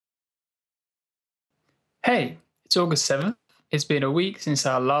Hey, it's August 7th. It's been a week since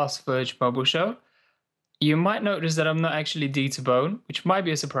our last Verge Mobile Show. You might notice that I'm not actually D to Bone, which might be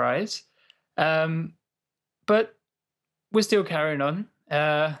a surprise. Um, but we're still carrying on.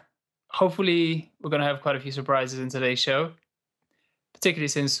 Hopefully, we're going to have quite a few surprises in today's show, particularly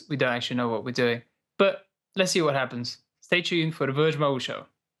since we don't actually know what we're doing. But let's see what happens. Stay tuned for the Verge Mobile Show.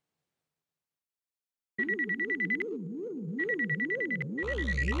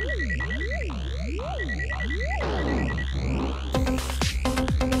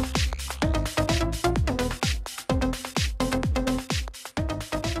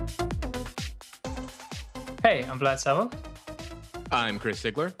 Hey, I'm Vlad Savo. I'm Chris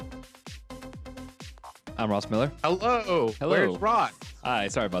Sigler. I'm Ross Miller. Hello. Hello. Where's Ross? Hi,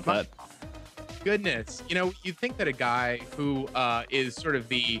 sorry about that. Goodness. You know, you'd think that a guy who is sort of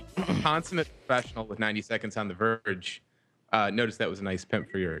the consummate professional with 90 seconds on the Verge, notice that was a nice pimp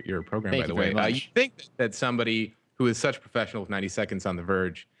for your program, Thank by the you very way. much. You'd think that somebody who is such professional with 90 seconds on the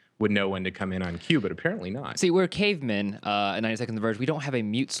Verge would know when to come in on cue, but apparently not. See, we're cavemen at 90 Seconds of Verge. We don't have a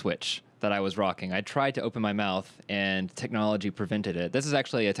mute switch that I was rocking. I tried to open my mouth, and technology prevented it. This is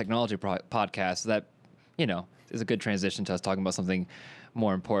actually a technology podcast, so that, is a good transition to us talking about something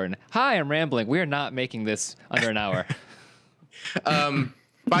more important. Hi, I'm rambling. We are not making this under an hour.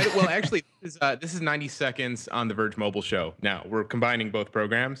 Actually, this is 90 seconds on the Verge Mobile Show. Now, we're combining both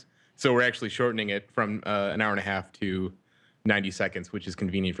programs, so we're actually shortening it from an hour and a half to 90 seconds, which is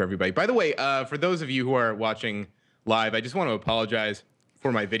convenient for everybody. By the way, for those of you who are watching live, I just want to apologize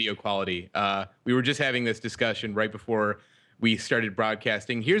for my video quality. We were just having this discussion right before we started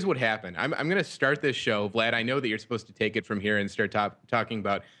broadcasting. Here's what happened. I'm going to start this show. Vlad, I know that you're supposed to take it from here and start talking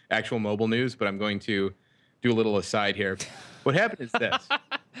about actual mobile news, but I'm going to do a little aside here. What happened is this.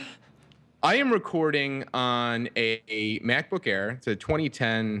 I am recording on a MacBook Air. It's a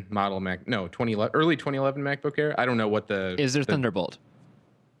 2010 model early 2011 MacBook Air. I don't know what Is there Thunderbolt?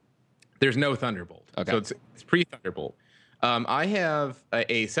 There's no Thunderbolt. Okay. So it's pre-Thunderbolt. I have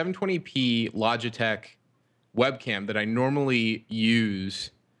a 720p Logitech webcam that I normally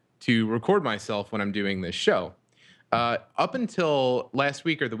use to record myself when I'm doing this show. Up until last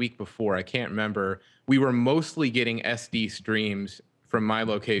week or the week before, I can't remember, we were mostly getting SD streams from my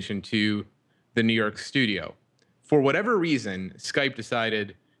location to the New York studio. For whatever reason, Skype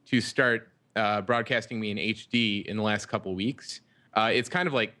decided to start broadcasting me in HD in the last couple weeks. It's kind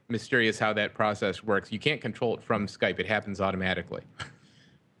of like mysterious how that process works. You can't control it from Skype. It happens automatically.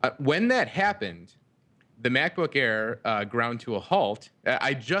 When that happened, the MacBook Air ground to a halt.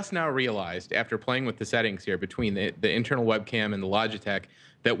 I just now realized, after playing with the settings here between the internal webcam and the Logitech,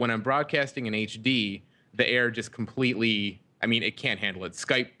 that when I'm broadcasting in HD, the Air just completely, it can't handle it.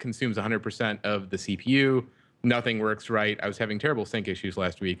 Skype consumes 100% of the CPU. Nothing works right. I was having terrible sync issues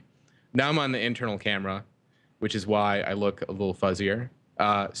last week. Now I'm on the internal camera, which is why I look a little fuzzier.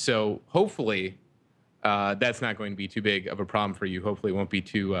 So hopefully that's not going to be too big of a problem for you. Hopefully it won't be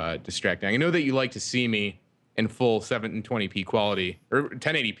too distracting. I know that you like to see me in full 720p quality, or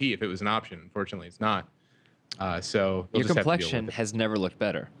 1080p if it was an option. Unfortunately, it's not. So Your complexion has never looked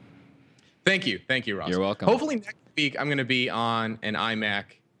better. Thank you, Ross. You're welcome. Hopefully next week I'm going to be on an iMac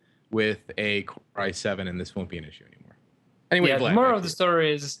with a Core i7, and this won't be an issue anymore. Anyway, Yeah, Vlad, the moral of the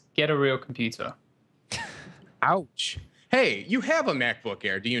story is get a real computer. Ouch. Hey, you have a MacBook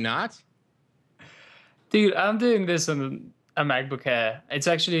Air, do you not? Dude, I'm doing this on a MacBook Air. It's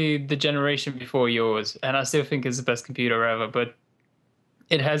actually the generation before yours, and I still think it's the best computer ever, but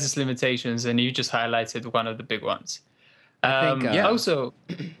it has its limitations, and you just highlighted one of the big ones. I think, Also,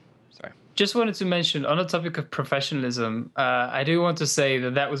 sorry. just wanted to mention, on the topic of professionalism, I do want to say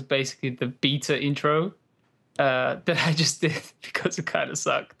that was basically the beta intro that I just did because it kind of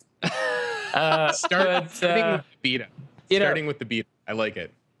sucked. Starting with the beta. Starting with the beta. I like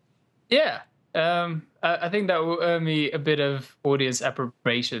it. Yeah. I think that will earn me a bit of audience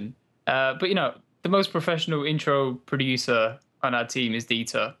approbation. But, the most professional intro producer on our team is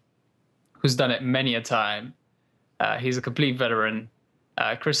Dieter, who's done it many a time. He's a complete veteran.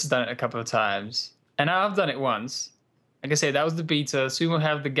 Chris has done it a couple of times. And I've done it once. Like I say, that was the beta. Soon we'll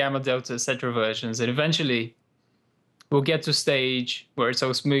have the Gamma, Delta, etc. versions. And eventually we'll get to a stage where it's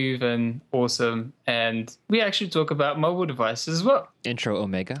all smooth and awesome. And we actually talk about mobile devices as well. Intro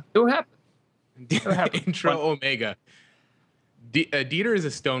Omega. It will happen. Intro Omega. Dieter is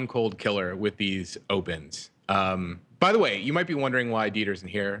a stone cold killer with these opens. By the way, you might be wondering why Dieter isn't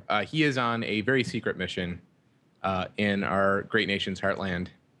here. He is on a very secret mission in our great nation's heartland,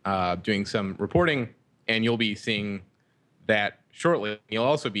 doing some reporting, and you'll be seeing that shortly. You'll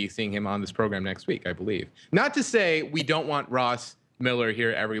also be seeing him on this program next week, I believe. Not to say we don't want Ross Miller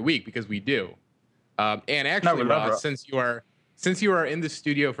here every week, because we do. And No, actually, we love Ross, Ross. since you are in the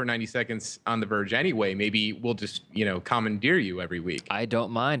studio for 90 seconds on The Verge anyway, maybe we'll just commandeer you every week. I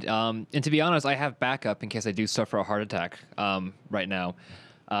don't mind. And to be honest, I have backup in case I do suffer a heart attack right now.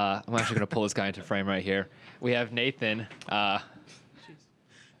 I'm actually going to pull this guy into frame right here. We have Nathan.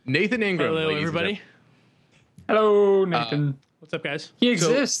 Nathan Ingram. Hello, ladies and everybody. Hello, Nathan. What's up, guys? He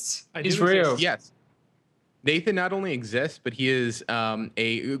exists. I He's do exist. real. Yes. Nathan not only exists, but he is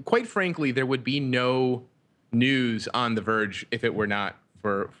quite frankly, there would be no news on The Verge if it were not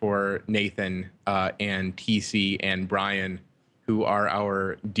for Nathan and TC and Brian, who are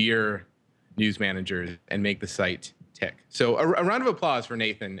our dear news managers and make the site tick. So a round of applause for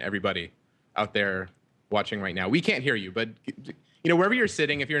Nathan, everybody out there watching right now. We can't hear you, but wherever you're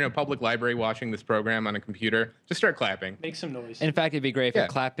sitting, if you're in a public library watching this program on a computer, just start clapping. Make some noise. In fact, it'd be great if Yeah. you're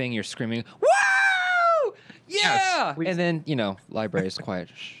clapping, you're screaming, "Woo! Yeah!" And then, library is quiet.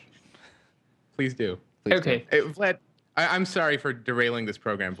 Shh. Please do. Please Okay. Hey, Vlad, I'm sorry for derailing this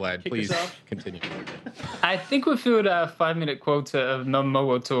program, Vlad. Kick Please yourself. continue. I think we filled our 5-minute quota of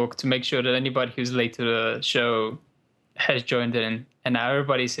non-mobile talk to make sure that anybody who's late to the show has joined in, and now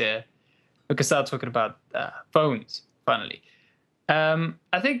everybody's here. We can start talking about phones, finally.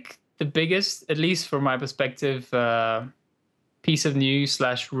 I think the biggest, at least from my perspective, piece of news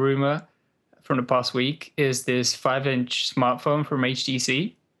 / rumor from the past week is this 5-inch smartphone from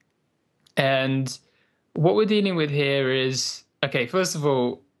HTC. And what we're dealing with here is, okay, first of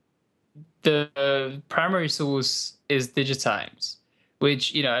all, the primary source is Digitimes,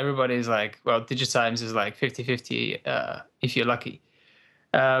 which, everybody's like, well, Digitimes is like 50-50 if you're lucky.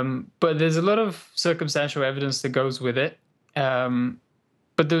 But there's a lot of circumstantial evidence that goes with it.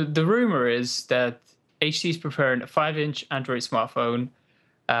 But the rumor is that HTC is preparing a 5-inch Android smartphone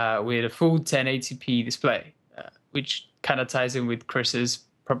with a full 1080p display, which kind of ties in with Chris's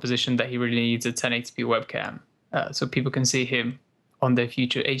proposition that he really needs a 1080p webcam so people can see him on their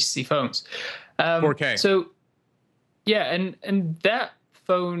future HTC phones. 4K. So, yeah, and that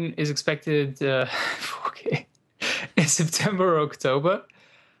phone is expected 4K in September or October,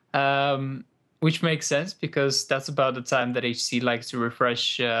 which makes sense because that's about the time that HTC likes to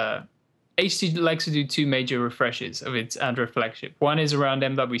refresh. HTC likes to do 2 major refreshes of its Android flagship. One is around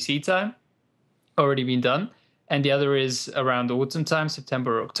MWC time, already been done, and the other is around autumn time,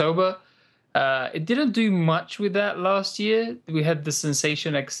 September or October. It didn't do much with that last year. We had the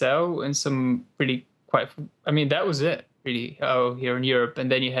Sensation XL and some that was it really here in Europe. And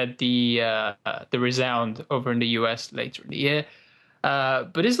then you had the Resound over in the US later in the year.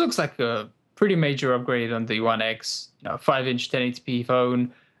 But this looks like a pretty major upgrade on the One X, 5-inch 1080p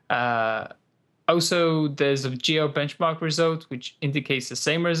phone. Also, there's a geo benchmark result, which indicates the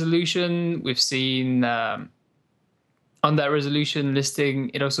same resolution. We've seen on that resolution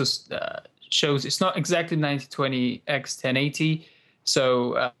listing, it also shows it's not exactly 1920 x 1080.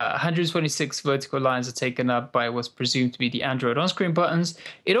 So 126 vertical lines are taken up by what's presumed to be the Android on-screen buttons.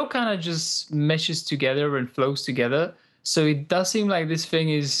 It all kind of just meshes together and flows together. So it does seem like this thing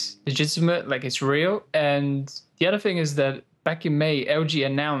is legitimate, like it's real. And the other thing is that back in May, LG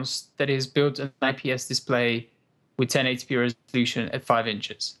announced that it has built an IPS display with 1080p resolution at 5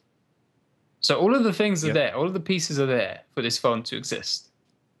 inches. So all of the things are there. All of the pieces are there for this phone to exist.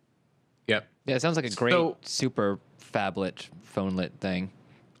 Yep. Yeah, it sounds like a great super phablet, phone-lit thing.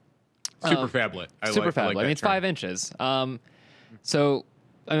 Super phablet. Super phablet. Like It's 5 inches. So,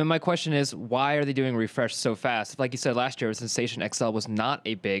 my question is, why are they doing refresh so fast? Like you said, last year, Sensation XL was not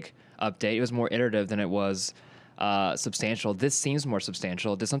a big update. It was more iterative than it was substantial. This seems more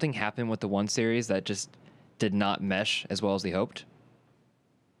substantial. Did something happen with the 1 series that just did not mesh as well as they hoped?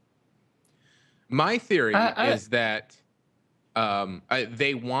 My theory is that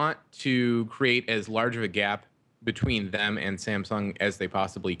they want to create as large of a gap between them and Samsung as they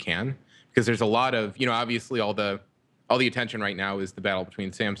possibly can, because there's a lot of, obviously all the attention right now is the battle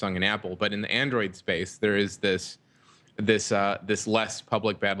between Samsung and Apple, but in the Android space there is this less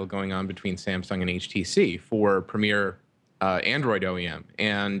public battle going on between Samsung and HTC for premier Android OEM,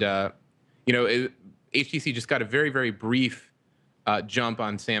 and HTC just got a very, very brief jump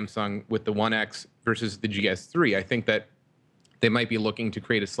on Samsung with the One X versus the GS3. I think that they might be looking to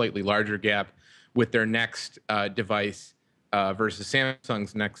create a slightly larger gap with their next device versus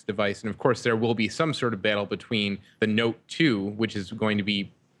Samsung's next device. And of course, there will be some sort of battle between the Note 2, which is going to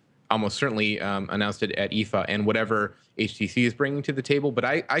be almost certainly announced at IFA, and whatever HTC is bringing to the table. But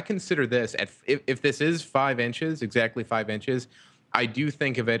I consider this, if this is 5 inches, exactly 5 inches, I do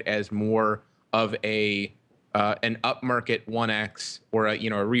think of it as more of an upmarket One X or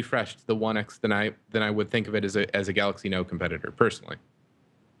a refresh to the One X than I would think of it as a Galaxy Note competitor personally.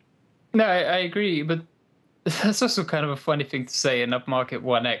 No, I agree, but that's also kind of a funny thing to say in upmarket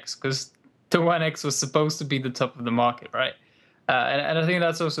One X, because the One X was supposed to be the top of the market, right? And I think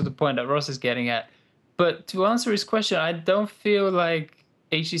that's also the point that Ross is getting at. But to answer his question, I don't feel like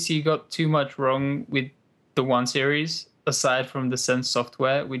HTC got too much wrong with the One series, aside from the Sense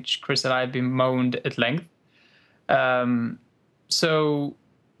software, which Chris and I have been moaned at length. Um, so,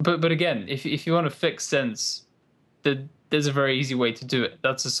 but again, if you want to fix Sense, there's a very easy way to do it.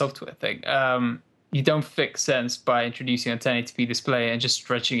 That's a software thing. You don't fix Sense by introducing a 1080p display and just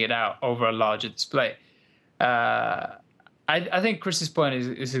stretching it out over a larger display. I think Chris's point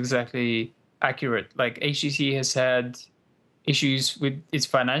is exactly accurate. Like HTC has had issues with its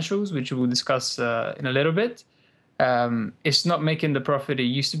financials, which we'll discuss in a little bit. It's not making the profit it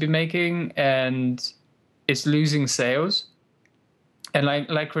used to be making, and it's losing sales. And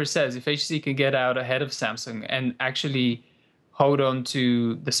like Chris says, if HTC can get out ahead of Samsung and actually hold on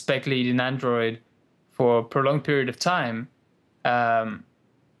to the spec lead in Android for a prolonged period of time, that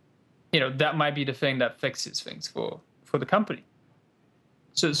might be the thing that fixes things for the company.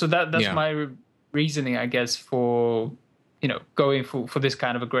 So that's my reasoning, I guess, for going for this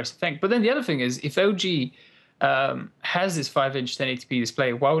kind of aggressive thing. But then the other thing is, if LG has this 5-inch 1080p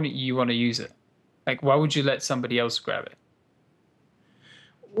display, why wouldn't you want to use it? Like, why would you let somebody else grab it?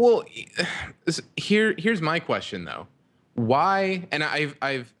 Well, here's my question though. Why? And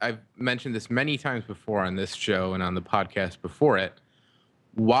I've mentioned this many times before on this show and on the podcast before it.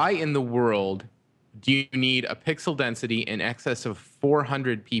 Why in the world do you need a pixel density in excess of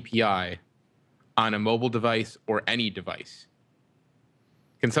 400 ppi on a mobile device or any device?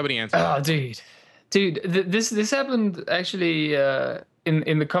 Can somebody answer that? Oh, dude, this happened actually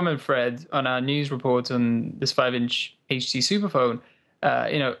in the comment thread on our news report on this 5-inch HTC Superphone.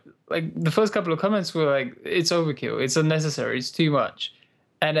 Like the first couple of comments were like, it's overkill, it's unnecessary, it's too much.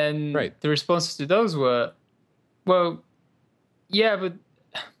 And then the responses to those were, well, yeah, but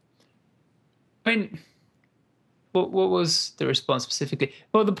I mean, what was the response specifically?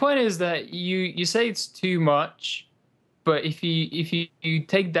 Well, the point is that you say it's too much, but if you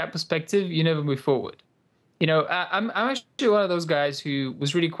take that perspective, you never move forward. I'm actually one of those guys who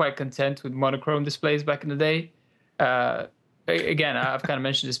was really quite content with monochrome displays back in the day. Again, I've kind of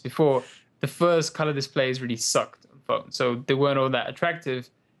mentioned this before. The first color displays really sucked on phones, so they weren't all that attractive.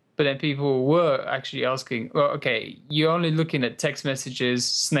 But then people were actually asking, well, okay, you're only looking at text messages,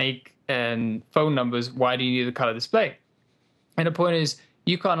 Snake, and phone numbers. Why do you need a color display? And the point is,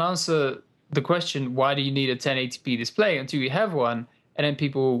 you can't answer the question, why do you need a 1080p display, until you have one, and then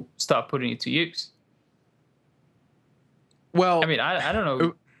people start putting it to use. Well, I mean, I don't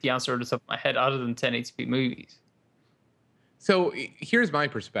know the answer off the top of my head other than 1080p movies. So here's my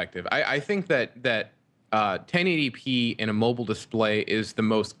perspective. I think that 1080p in a mobile display is the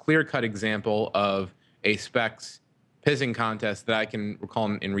most clear-cut example of a specs pissing contest that I can recall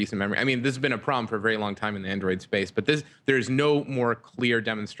in recent memory. I mean, this has been a problem for a very long time in the Android space, but there's no more clear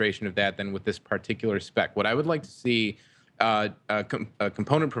demonstration of that than with this particular spec. What I would like to see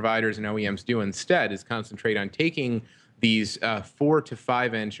component providers and OEMs do instead is concentrate on taking these 4 to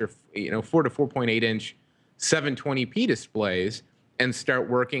 5 inch or 4 to 4.8 inch 720p displays and start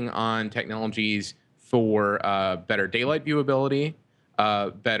working on technologies for better daylight viewability,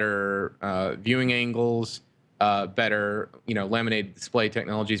 better viewing angles, better laminated display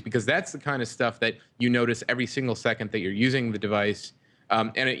technologies, because that's the kind of stuff that you notice every single second that you're using the device.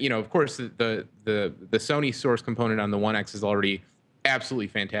 And of course, the Sony source component on the One X is already absolutely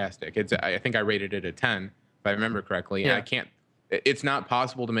fantastic. I think I rated it a 10 if I remember correctly. Yeah. And it's not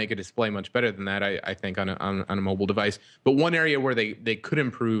possible to make a display much better than that, I think, on a mobile device. But one area where they could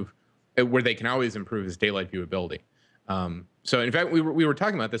improve, where they can always improve, is daylight viewability. So in fact, we were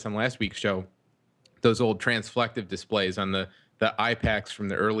talking about this on last week's show, those old transflective displays on the iPacs from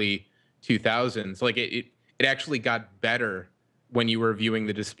the early 2000s. Like it actually got better when you were viewing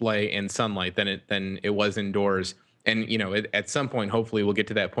the display in sunlight than it was indoors. And at some point, hopefully, we'll get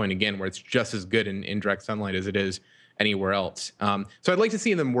to that point again where it's just as good in direct sunlight as it is anywhere else. So I'd like to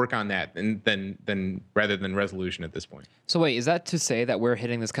see them work on that, and then rather than resolution at this point. So wait, is that to say that we're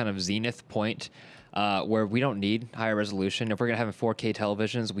hitting this kind of zenith point where we don't need higher resolution? If we're going to have 4K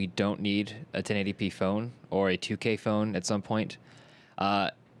televisions, we don't need a 1080p phone or a 2K phone at some point?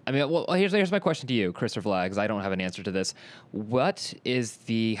 Here's my question to you, Chris or Vlad, because I don't have an answer to this. What is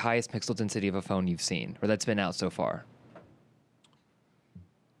the highest pixel density of a phone you've seen, or that's been out so far?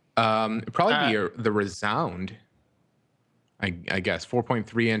 Probably the Resound. I guess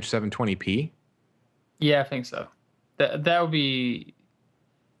 4.3 inch 720p. Yeah, I think so. That would be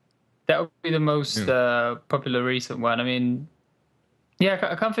the most popular recent one. I mean, Yeah,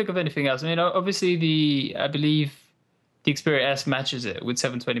 I can't think of anything else. I mean, obviously I believe the Xperia S matches it with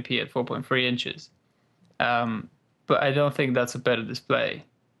 720p at 4.3 inches. But I don't think that's a better display.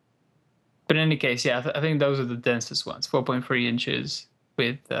 But in any case, yeah, I think those are the densest ones, 4.3 inches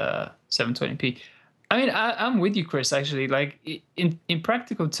with 720p. I mean, I'm with you, Chris, actually. Like, in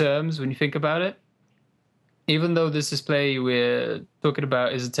practical terms, when you think about it, even though this display we're talking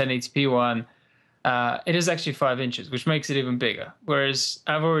about is a 1080p one, it is actually 5 inches, which makes it even bigger. Whereas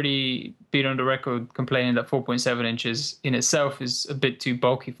I've already been on the record complaining that 4.7 inches in itself is a bit too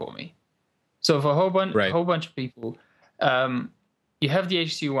bulky for me. So for a whole bunch of people, you have the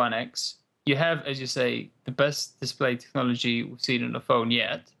HTC One X. You have, as you say, the best display technology we've seen on a phone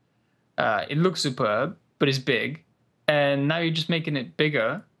yet. It looks superb, but it's big. And now you're just making it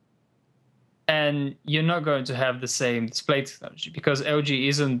bigger. And you're not going to have the same display technology because LG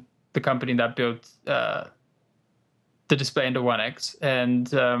isn't the company that built the display in the One X.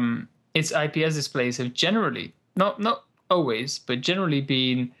 And its IPS displays have generally, not always, but generally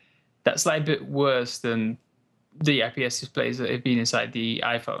been that slight bit worse than the IPS displays that have been inside the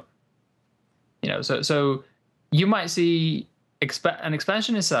iPhone. So you might see an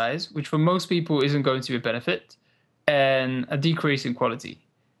expansion in size, which for most people isn't going to be a benefit, and a decrease in quality.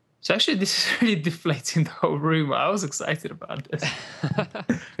 So actually, this is really deflating the whole room. I was excited about this.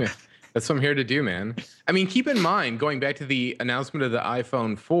 That's what I'm here to do, man. I mean, keep in mind, going back to the announcement of the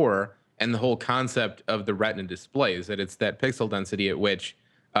iPhone 4 and the whole concept of the Retina displays, that it's that pixel density at which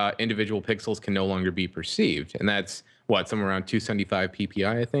individual pixels can no longer be perceived. And that's, somewhere around 275 ppi,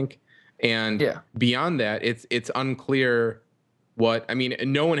 I think. And beyond that, it's unclear what, I mean,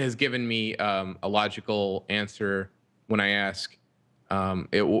 no one has given me a logical answer when I ask,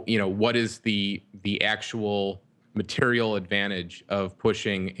 what is the actual material advantage of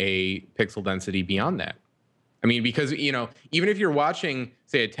pushing a pixel density beyond that? I mean, because, even if you're watching,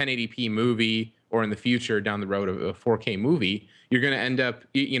 say, a 1080p movie or in the future down the road a 4K movie, you're going to end up,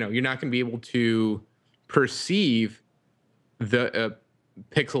 you're not going to be able to perceive the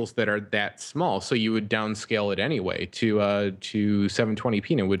pixels that are that small. So you would downscale it anyway to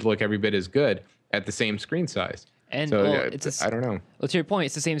 720p, and it would look every bit as good at the same screen size. And so, I don't know. Well, to your point,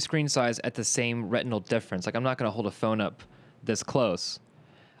 it's the same screen size at the same retinal difference. Like, I'm not going to hold a phone up this close.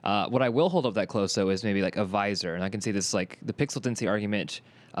 What I will hold up that close, though, is maybe like a visor. And I can see this, like, the pixel density argument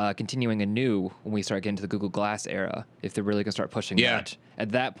continuing anew when we start getting to the Google Glass era, if they're really going to start pushing that.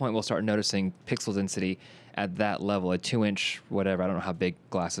 At that point, we'll start noticing pixel density at that level, a 2-inch, whatever. I don't know how big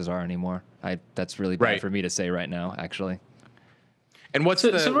glasses are anymore. That's really bad for me to say right now, actually. And what's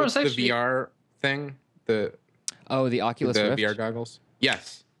the VR thing? The Oculus Rift? VR goggles?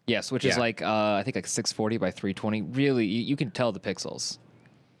 Yes. Yes, which is like, I think like 640 by 320. Really, you can tell the pixels.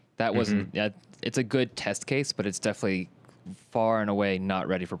 That wasn't, it's a good test case, but it's definitely far and away not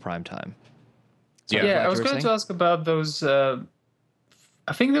ready for prime time. So I was going to ask about those,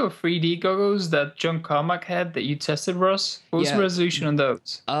 I think they were 3D goggles that John Carmack had that you tested, Ross. What was the resolution on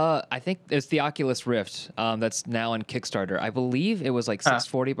those? I think it's the Oculus Rift that's now on Kickstarter. I believe it was like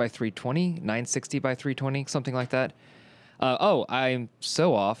 640 by 320, 960 by 320, something like that. I'm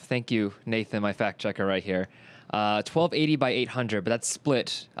so off. Thank you, Nathan, my fact checker right here. 1280 by 800, but that's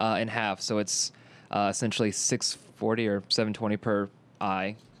split in half, so it's essentially 640 or 720 per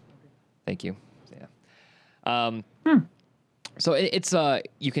eye. Thank you. Yeah. So it's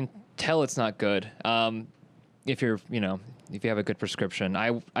you can tell it's not good if you're if you have a good prescription.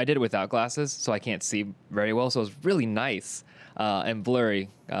 I did it without glasses, so I can't see very well. So it was really nice and blurry,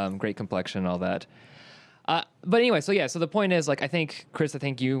 great complexion, and all that. But anyway, so the point is, like, I think, Chris,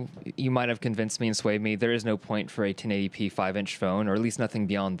 you might have convinced me and swayed me. There is no point for a 1080p 5-inch phone, or at least nothing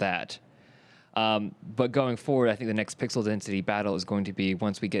beyond that. But going forward, I think the next pixel density battle is going to be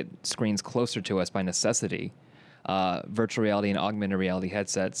once we get screens closer to us by necessity, virtual reality and augmented reality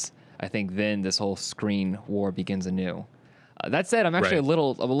headsets. I think then this whole screen war begins anew. That said, I'm actually a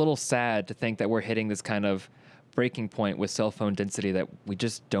little sad to think that we're hitting this kind of breaking point with cell phone density that we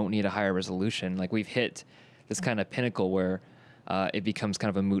just don't need a higher resolution. Like, we've hit this kind of pinnacle where it becomes kind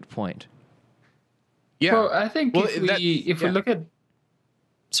of a moot point. Yeah. Well, I think if we look at,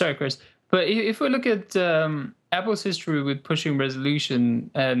 sorry, Chris, but if we look at Apple's history with pushing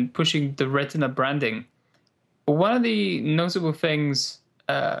resolution and pushing the Retina branding, one of the notable things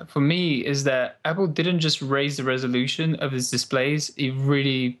for me is that Apple didn't just raise the resolution of its displays; it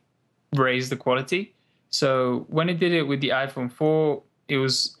really raised the quality. So when it did it with the iPhone 4, it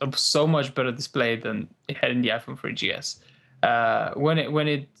was a so much better display than it had in the iPhone 3GS. When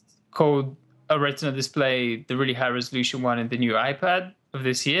it called a Retina display the really high resolution one in the new iPad of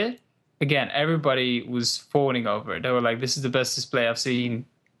this year, again, everybody was fawning over it. They were like, "This is the best display I've seen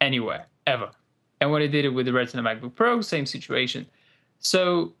anywhere ever." And when they did it with the Retina MacBook Pro, same situation.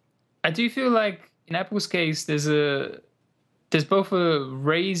 So I do feel like in Apple's case, there's both a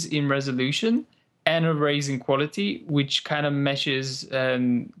raise in resolution and a raise in quality, which kind of meshes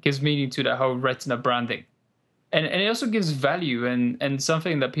and gives meaning to that whole Retina branding. And it also gives value and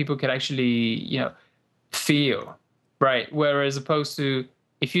something that people can actually, feel, right? Whereas opposed to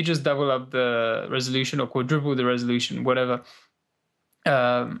if you just double up the resolution or quadruple the resolution, whatever,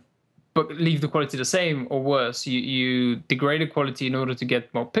 but leave the quality the same or worse, you degrade the quality in order to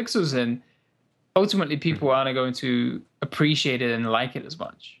get more pixels in, ultimately people aren't going to appreciate it and like it as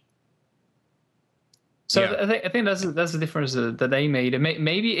much. So I think that's the difference that they made. And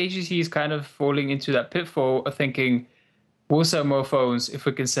maybe HTC is kind of falling into that pitfall of thinking we'll sell more phones if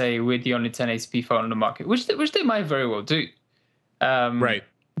we can say we're the only 1080p phone on the market, which they might very well do. Right.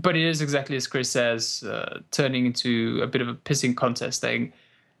 But it is exactly as Chris says, turning into a bit of a pissing contest thing.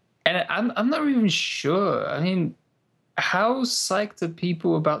 And I'm not even sure. I mean, how psyched are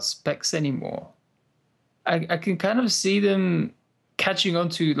people about specs anymore? I can kind of see them catching on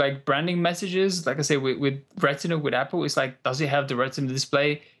to like branding messages. Like I say, with Retina, with Apple, it's like, does it have the Retina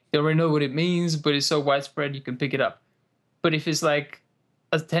display? They already know what it means, but it's so widespread you can pick it up. But if it's like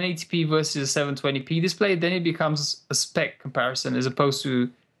a 1080p versus a 720p display, then it becomes a spec comparison as opposed to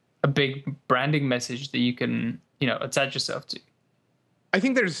a big branding message that you can, attach yourself to. I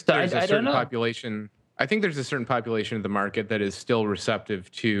think there's a certain population. I think there's a certain population of the market that is still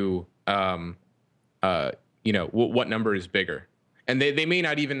receptive to, what number is bigger, and they may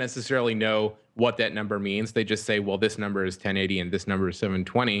not even necessarily know what that number means. They just say, well, this number is 1080 and this number is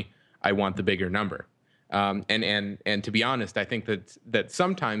 720. I want the bigger number. And to be honest, I think that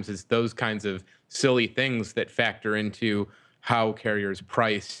sometimes it's those kinds of silly things that factor into how carriers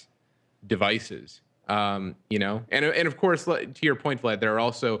price devices. And of course, to your point, Vlad, there are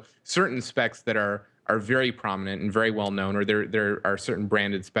also certain specs that are very prominent and very well known, or there are certain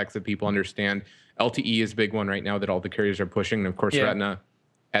branded specs that people understand. LTE is a big one right now that all the carriers are pushing, and of course Retina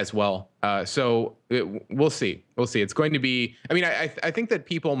as well. So we'll see. It's going to be. I mean, I think that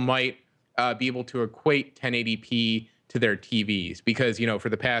people might be able to equate 1080p to their TVs because for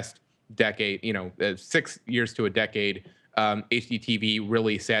the past decade, 6 years to a decade, HDTV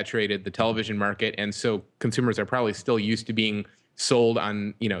really saturated the television market, and so consumers are probably still used to being sold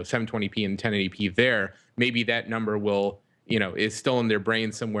on 720p and 1080p. There, maybe that number will is still in their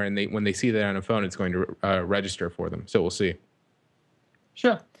brain somewhere, and when they see that on a phone, it's going to register for them. So we'll see.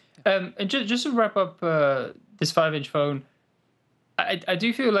 Sure. And just to wrap up this 5-inch phone, I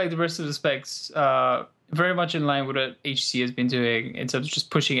do feel like the rest of the specs are very much in line with what HTC has been doing in terms of just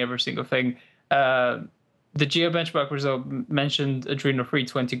pushing every single thing. The Geo benchmark result mentioned Adreno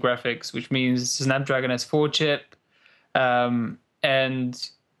 320 graphics, which means Snapdragon S4 chip. And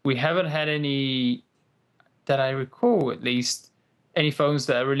we haven't had any, that I recall at least, any phones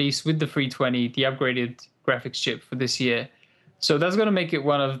that are released with the 320, the upgraded graphics chip for this year. So that's going to make it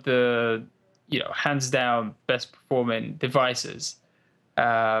one of the, hands down best performing devices.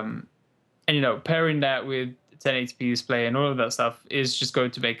 And, pairing that with 1080p display and all of that stuff is just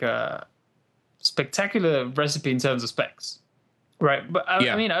going to make a spectacular recipe in terms of specs, right? But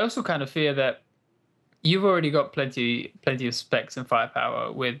I mean, I also kind of fear that you've already got plenty of specs and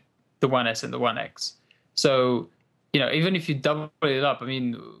firepower with the One S and the One X. So, even if you double it up, I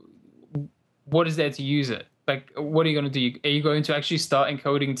mean, what is there to use it? Like, what are you going to do? Are you going to actually start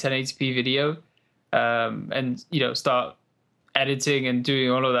encoding 1080p video, and start editing and doing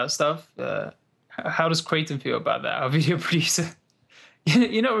all of that stuff? How does Creighton feel about that? Our video producer,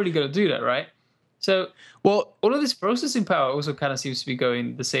 you're not really going to do that, right? So, all of this processing power also kind of seems to be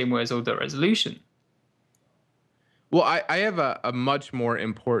going the same way as all the resolution. Well, I have a much more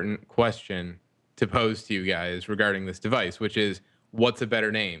important question to pose to you guys regarding this device, which is, what's a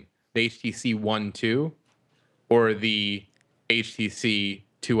better name, the HTC One 2 or the HTC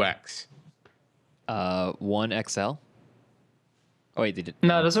 2X? One XL. Oh wait, they did.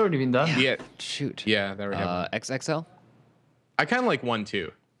 No, that's already been done. Yeah. Shoot. Yeah, that already happened. XXL. I kind of like 1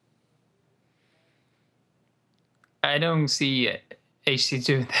 2. I don't see HTC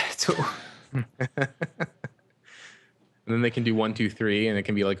doing that at all. And then they can do 1 2 3, and it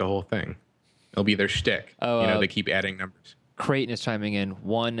can be like a whole thing. It'll be their shtick. They keep adding numbers. Creighton is chiming in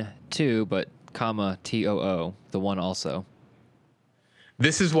 1 2, but comma TOO, the one also.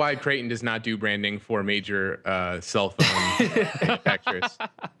 This is why Creighton does not do branding for major cell phone manufacturers.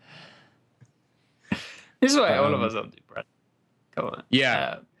 This is why all of us don't do branding. Come on.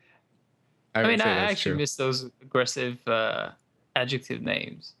 Yeah. I actually miss those aggressive adjective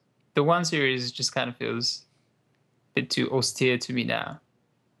names. the One series just kind of feels a bit too austere to me now.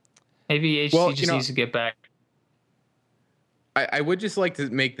 Maybe HTC just needs to get back. I would just like to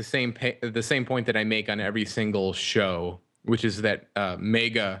make the same point that I make on every single show, which is that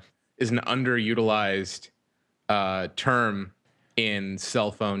mega is an underutilized term in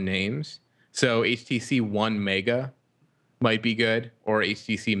cell phone names. So HTC One Mega might be good, or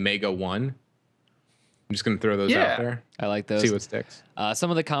HTC Mega One. I'm just going to throw those out there. I like those. See what sticks. Some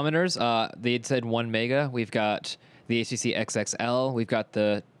of the commenters, they had said 1 mega. We've got the HTC XXL. We've got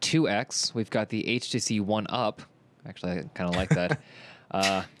the 2X. We've got the HTC One Up. Actually, I kind of like that.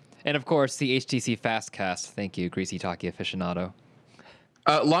 And of course, the HTC Fastcast. Thank you, Greasy Talkie aficionado.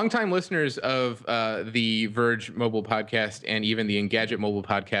 Longtime listeners of the Verge Mobile Podcast and even the Engadget Mobile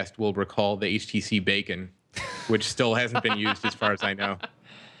Podcast will recall the HTC Bacon, which still hasn't been used as far as I know.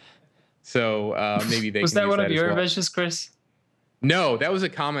 So maybe they was can that use one that of as your well. inventions, Chris? No, that was a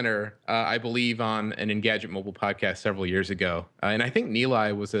commenter, I believe, on an Engadget Mobile Podcast several years ago, and I think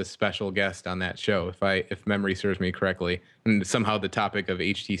Nilay was a special guest on that show, if memory serves me correctly. And somehow the topic of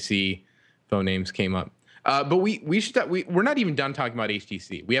HTC phone names came up. But we're not even done talking about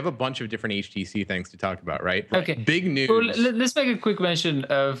HTC. We have a bunch of different HTC things to talk about, right? Okay. Big news. Well, let's make a quick mention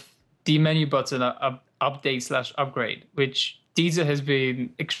of the menu button update/upgrade, which Dieter has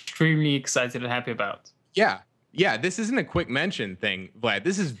been extremely excited and happy about. Yeah, this isn't a quick mention thing, Vlad.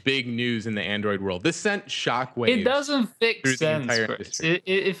 This is big news in the Android world. This sent shockwaves. It doesn't fix Sense, Chris.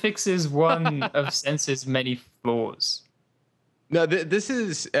 It fixes one of Sense's many flaws. No, this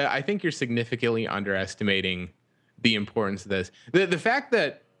is. I think you're significantly underestimating the importance of this. The fact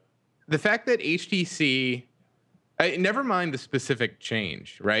that HTC, never mind the specific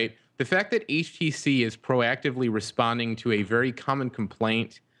change, right? The fact that HTC is proactively responding to a very common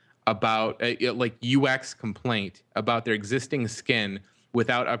complaint about like UX complaint about their existing skin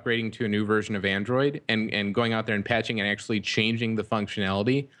without upgrading to a new version of Android and going out there and patching and actually changing the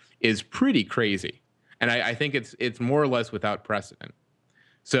functionality is pretty crazy. And I think it's more or less without precedent.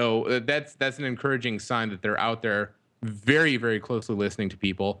 So that's an encouraging sign that they're out there very, very closely listening to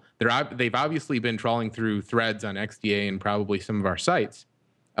people. They've obviously been trawling through threads on XDA and probably some of our sites.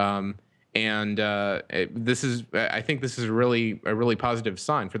 This is, I think this is a really positive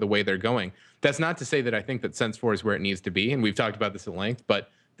sign for the way they're going. That's not to say that I think that Sense 4 is where it needs to be, and we've talked about this at length, but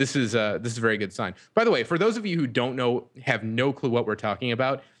this is a very good sign. By the way, for those of you who don't know, have no clue what we're talking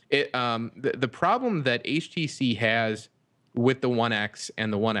about, the problem that HTC has with the One X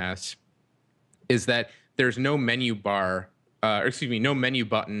and the One S is that there's no menu bar, no menu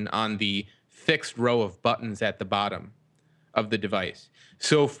button on the fixed row of buttons at the bottom of the device.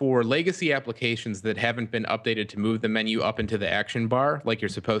 So for legacy applications that haven't been updated to move the menu up into the action bar, like you're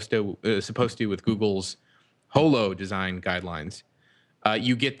supposed to with Google's Holo design guidelines,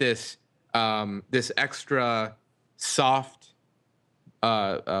 you get this extra soft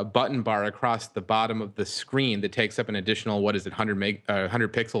button bar across the bottom of the screen that takes up an additional 100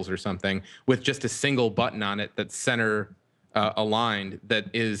 pixels or something, with just a single button on it that's center aligned, that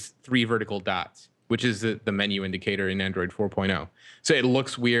is 3 vertical dots, which is the menu indicator in Android 4.0. So it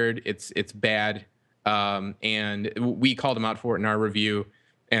looks weird. It's bad, and we called them out for it in our review,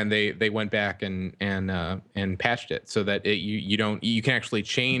 and they went back and patched it so that you can actually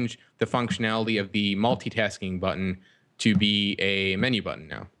change the functionality of the multitasking button to be a menu button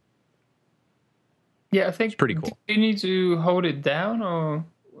now. Yeah, I think it's pretty cool. Do you need to hold it down, or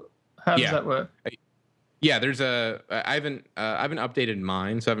how does that work? Yeah, I haven't updated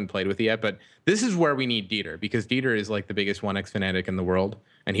mine, so I haven't played with it yet. But this is where we need Dieter, because Dieter is like the biggest One X fanatic in the world,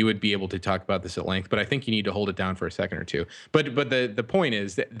 and he would be able to talk about this at length. But I think you need to hold it down for a second or two. But the point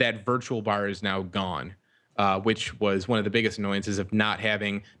is that virtual bar is now gone, which was one of the biggest annoyances of not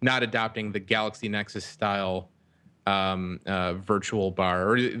adopting the Galaxy Nexus style virtual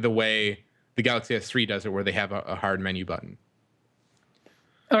bar, or the way the Galaxy S3 does it, where they have a hard menu button.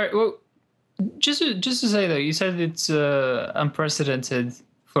 All right. Well, just to say though, you said it's unprecedented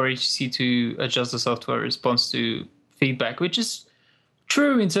for HTC to adjust the software response to feedback, which is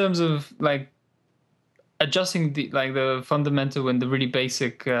true in terms of like adjusting the fundamental and the really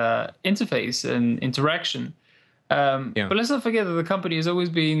basic interface and interaction. But let's not forget that the company has always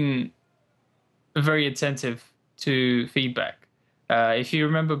been very attentive to feedback. If you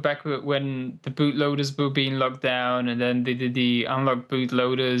remember back when the bootloaders were being locked down, and then they did the unlock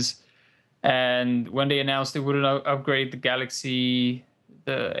bootloaders, and when they announced they wouldn't upgrade the Galaxy,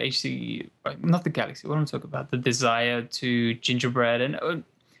 the HTC, not the Galaxy, what am I talking about? The Desire to Gingerbread. And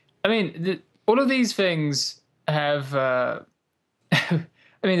I mean, all of these things have, I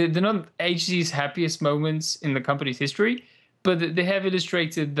mean, they're not HTC's happiest moments in the company's history, but they have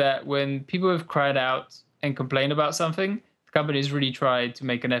illustrated that when people have cried out and complained about something, the companies really tried to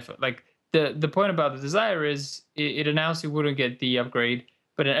make an effort. Like the point about the Desire is it announced it wouldn't get the upgrade,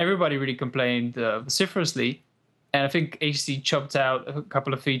 but then everybody really complained vociferously. And I think HTC chopped out a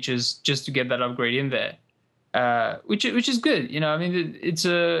couple of features just to get that upgrade in there, which is good. I mean,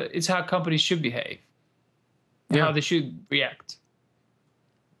 it's how companies should behave, how they should react.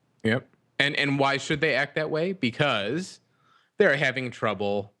 Yep. And why should they act that way? Because they're having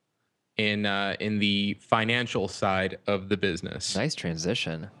trouble in the financial side of the business. Nice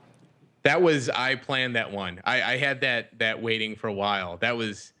transition. I planned that one. I had that waiting for a while.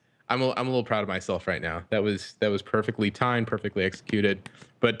 I'm a little proud of myself right now. That was perfectly timed, perfectly executed.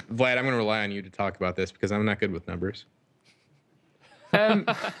 But Vlad, I'm going to rely on you to talk about this because I'm not good with numbers.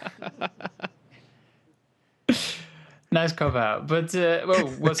 Nice cop out. But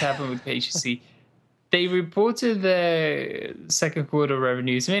what's happened with HTC? They reported their second quarter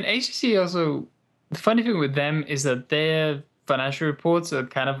revenues. I mean, HTC also, the funny thing with them is that their financial reports are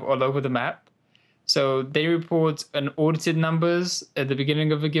kind of all over the map. So they report an audited numbers at the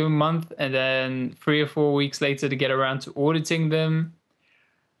beginning of a given month, and then 3 or 4 weeks later to get around to auditing them.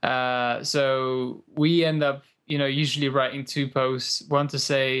 So we end up, usually writing 2 posts. One to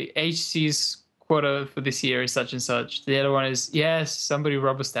say HTC's quarter for this year is such and such. The other one is, yes, somebody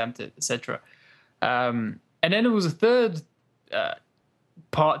rubber stamped it, etc. And then there was a third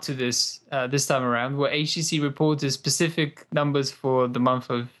part to this time around where HTC reported specific numbers for the month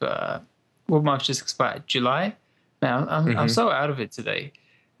of what month just expired? July. Now I'm so out of it today.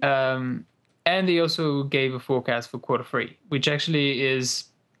 And they also gave a forecast for quarter 3, which actually is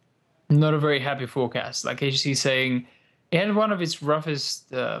not a very happy forecast. Like HTC saying it had one of its roughest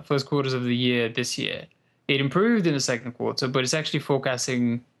first quarters of the year this year. It improved in the second quarter, but it's actually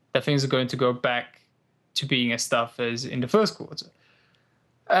forecasting that things are going to go back to being as tough as in the first quarter.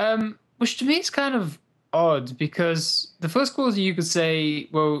 Which to me is kind of odd because the first quarter you could say,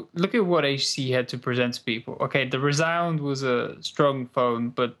 well, look at what HTC had to present to people. Okay, the Resound was a strong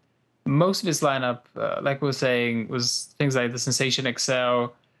phone, but most of its lineup, like we were saying, was things like the Sensation XL,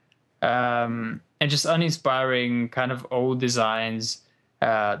 and just uninspiring kind of old designs.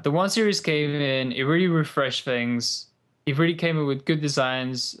 The 1 Series came in, it really refreshed things. It really came in with good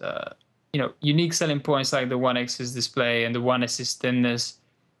designs, unique selling points like the One X's display and the One S's thinness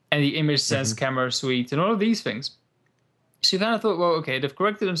and the image sense camera suite and all of these things. So you kind of thought, well, okay, they've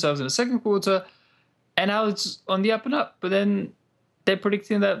corrected themselves in the second quarter and now it's on the up and up. But then they're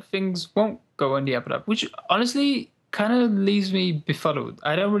predicting that things won't go on the up and up, which honestly kind of leaves me befuddled.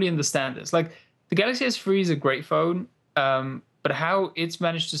 I don't really understand this. Like the Galaxy S3 is a great phone, but how it's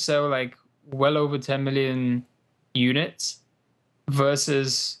managed to sell like well over 10 million units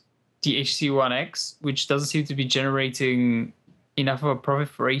versus the HTC One X, which doesn't seem to be generating enough of a profit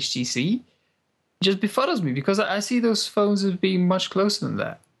for HTC, just befuddles me because I see those phones as being much closer than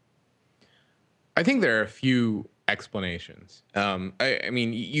that. I think there are a few explanations. I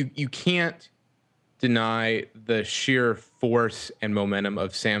mean, you can't deny the sheer force and momentum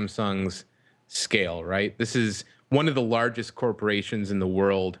of Samsung's scale, right? This is one of the largest corporations in the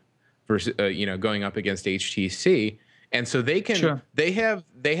world versus, going up against HTC. And so they can, they have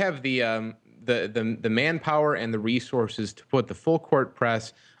the manpower and the resources to put the full court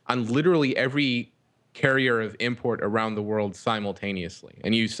press on literally every carrier of import around the world simultaneously.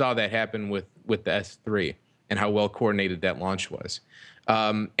 And you saw that happen with the S3 and how well coordinated that launch was.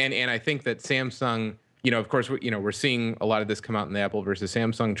 And I think that Samsung, of course, we're seeing a lot of this come out in the Apple versus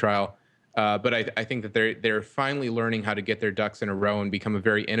Samsung trial. But I think that they're finally learning how to get their ducks in a row and become a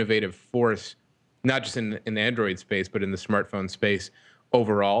very innovative force, not just in the Android space, but in the smartphone space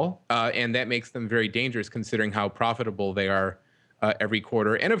overall. And that makes them very dangerous considering how profitable they are every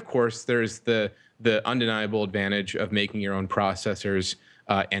quarter. And of course, there's the undeniable advantage of making your own processors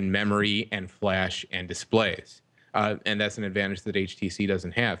and memory and flash and displays. And that's an advantage that HTC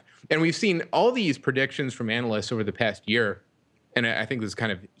doesn't have. And we've seen all these predictions from analysts over the past year, and I think this is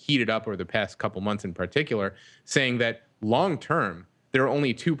kind of heated up over the past couple months in particular, saying that long term, there are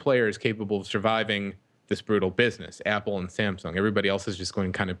only 2 players capable of surviving this brutal business, Apple and Samsung. Everybody else is just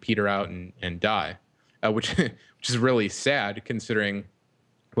going to kind of peter out and die, which is really sad considering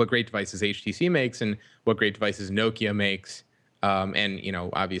what great devices HTC makes and what great devices Nokia makes. And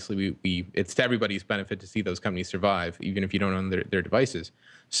obviously it's to everybody's benefit to see those companies survive, even if you don't own their devices.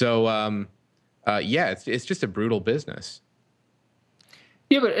 So it's just a brutal business.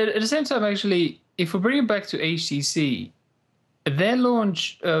 Yeah, but at the same time, actually, if we bring it back to HTC, their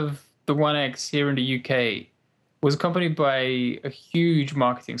launch of the One X here in the UK was accompanied by a huge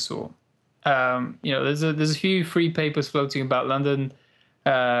marketing storm. There's a few free papers floating about London,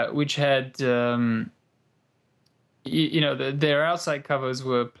 which had their outside covers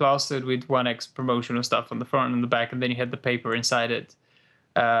were plastered with One X promotional stuff on the front and the back, and then you had the paper inside it.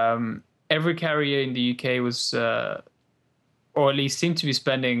 Every carrier in the UK was, or at least seemed to be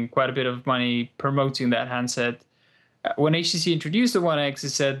spending quite a bit of money promoting that handset. When HTC introduced the One X, it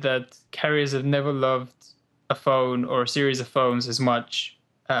said that carriers have never loved a phone or a series of phones as much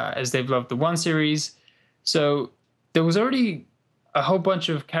as they've loved the One series. So there was already a whole bunch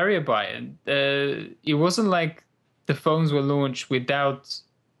of carrier buy-in. It wasn't like the phones were launched without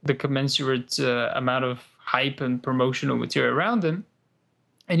the commensurate amount of hype and promotional material around them.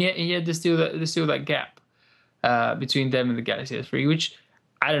 And yet there's still that gap between them and the Galaxy S3, which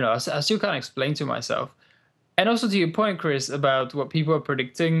I don't know. I still can't explain to myself. And also to your point, Chris, about what people are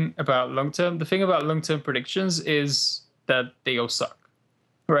predicting about long term. The thing about long term predictions is that they all suck,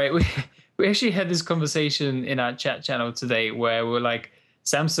 right? We actually had this conversation in our chat channel today where we're like,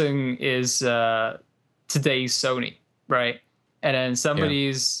 Samsung is today's Sony, right? And then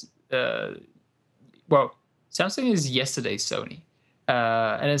somebody's Samsung is yesterday's Sony.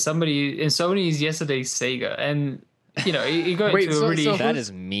 And then Sony is yesterday's Sega. And, you go into a really... That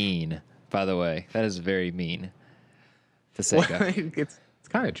is mean, by the way. That is very mean to Sega. Well, it's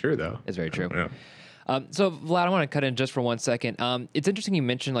kind of true, though. It's very true. So, Vlad, I want to cut in just for 1 second. It's interesting you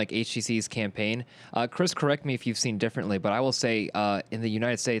mentioned like HTC's campaign. Chris, correct me if you've seen differently, but I will say in the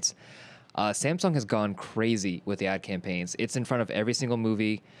United States, Samsung has gone crazy with the ad campaigns. It's in front of every single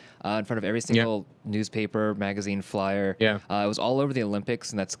movie, in front of every single newspaper, magazine, flyer. Yeah. It was all over the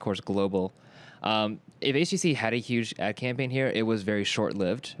Olympics, and that's, of course, global. If HTC had a huge ad campaign here, it was very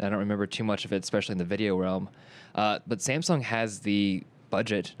short-lived. I don't remember too much of it, especially in the video realm. But Samsung has the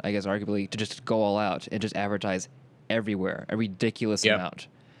budget, I guess, arguably, to just go all out and just advertise everywhere, a ridiculous amount.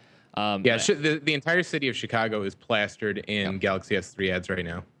 The entire city of Chicago is plastered in Galaxy S3 ads right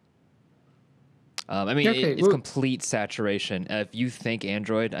now. It's complete saturation. If you think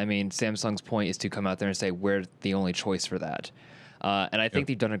Android, Samsung's point is to come out there and say we're the only choice for that. And I think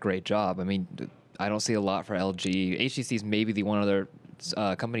they've done a great job. I don't see a lot for LG. HTC is maybe the one other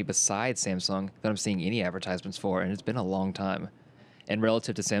company besides Samsung that I'm seeing any advertisements for, and it's been a long time. And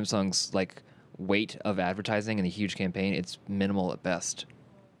relative to Samsung's weight of advertising and the huge campaign, it's minimal at best.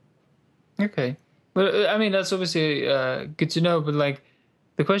 Okay. Well, that's obviously good to know, but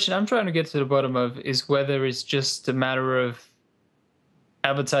the question I'm trying to get to the bottom of is whether it's just a matter of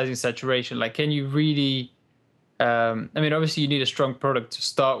advertising saturation. Can you really... obviously you need a strong product to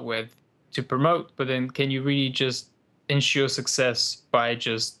start with to promote, but then can you really just ensure success by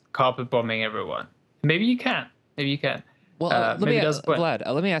just carpet bombing everyone? Maybe you can. Well, Vlad,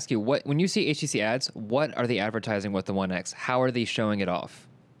 let me ask you, when you see HTC ads, what are they advertising with the One X? How are they showing it off?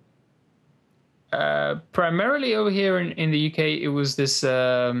 Primarily over here in the UK, it was this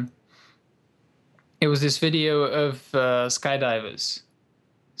video of skydivers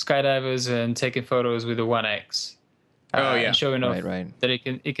and taking photos with the One X. And showing off that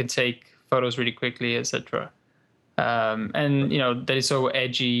it can take photos really quickly, etc. That it's so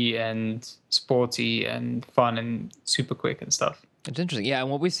edgy and sporty and fun and super quick and stuff. It's interesting. Yeah, and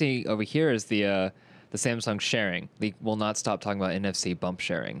what we see over here is the Samsung sharing. They will not stop talking about NFC bump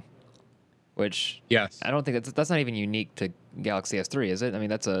sharing, which I don't think that's not even unique to Galaxy S3, is it?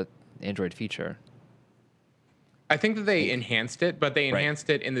 That's a Android feature. I think that they enhanced it, but they enhanced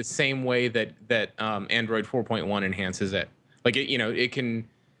it in the same way that Android 4.1 enhances it. It can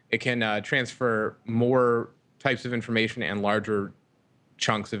transfer more types of information and larger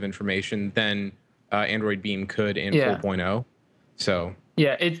chunks of information than Android Beam could in 4.0. So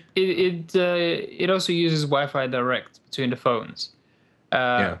it also uses Wi-Fi Direct between the phones.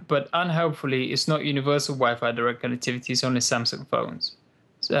 But unhelpfully, it's not universal Wi-Fi Direct connectivity. It's only Samsung phones,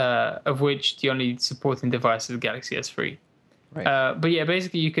 of which the only supporting device is the Galaxy S3. Right. But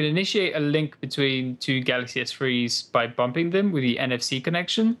basically, you can initiate a link between two Galaxy S3s by bumping them with the NFC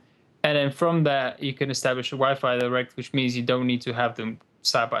connection. And then from that, you can establish a Wi-Fi Direct, which means you don't need to have them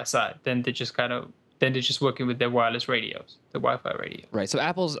side by side. Then they're just working with their wireless radios, the Wi-Fi radio. Right. So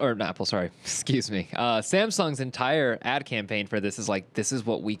Samsung's entire ad campaign for this is this is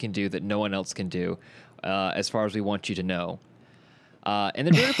what we can do that no one else can do, as far as we want you to know. And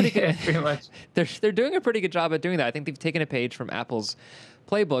they're doing a pretty good. Pretty much. They're doing a pretty good job at doing that. I think they've taken a page from Apple's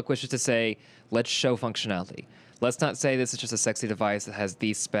playbook, which is to say, let's show functionality. Let's not say this is just a sexy device that has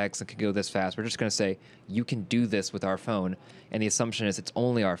these specs and can go this fast. We're just going to say, you can do this with our phone. And the assumption is it's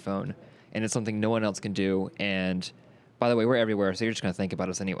only our phone. And it's something no one else can do. And by the way, we're everywhere, so you're just going to think about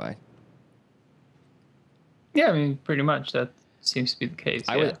us anyway. Yeah, pretty much. seems to be the case.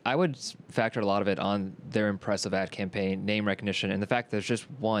 I would factor a lot of it on their impressive ad campaign, name recognition, and the fact that there's just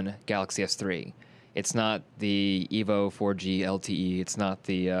one Galaxy S3. It's not the Evo 4G LTE. It's not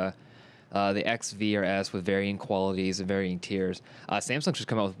the X, V, or S with varying qualities and varying tiers. Samsung's just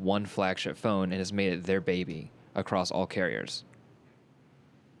come out with one flagship phone and has made it their baby across all carriers.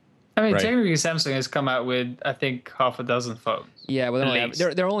 I mean, technically, Samsung has come out with, I think, half a dozen phones. Yeah, well,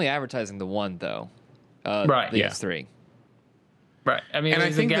 they're only advertising the one, though. Right. The S3. Right. I mean,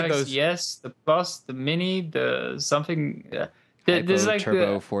 there's the Galaxy S, the Plus, the Mini, the something. There's like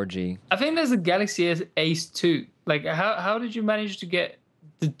Turbo 4G. I think there's a Galaxy Ace 2. Like, how did you manage to get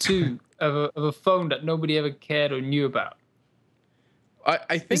the two of a phone that nobody ever cared or knew about?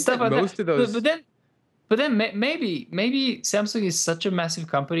 I think that like most of those. But then maybe Samsung is such a massive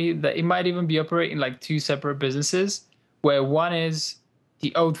company that it might even be operating like two separate businesses, where one is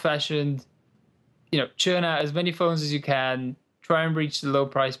the old-fashioned, churn out as many phones as you can, try and reach the low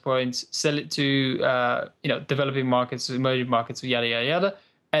price points, sell it to developing markets, emerging markets, yada yada yada,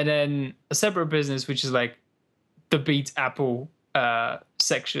 and then a separate business which is like the Beat Apple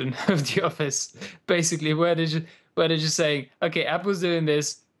section of the office, basically, where they're just saying, okay, Apple's doing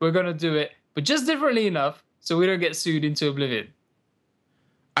this, we're gonna do it, but just differently enough so we don't get sued into oblivion.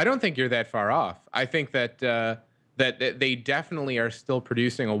 I don't think you're that far off. I think that that they definitely are still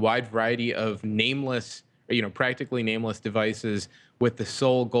producing a wide variety of nameless, practically nameless devices with the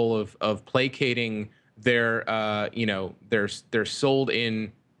sole goal of placating their their sold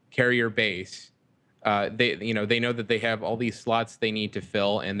in carrier base. They know that they have all these slots they need to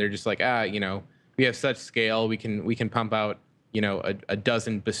fill, and they're just like, we have such scale, we can pump out a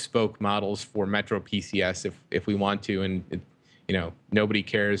dozen bespoke models for Metro PCS if we want to, and nobody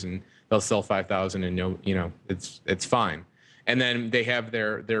cares, and they'll sell 5,000, and it's fine. And then they have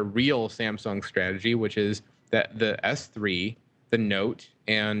their real Samsung strategy, which is that the S3, the Note,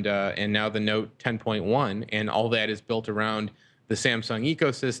 and now the Note 10.1, and all that is built around the Samsung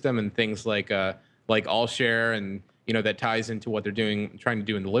ecosystem and things like All Share, and that ties into what they're trying to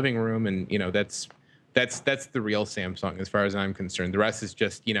do in the living room, and that's the real Samsung as far as I'm concerned. The rest is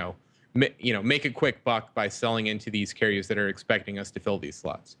just make a quick buck by selling into these carriers that are expecting us to fill these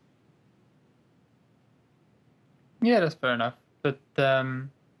slots. Yeah, that's fair enough. But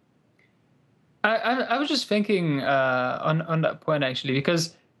I was just thinking on that point, actually,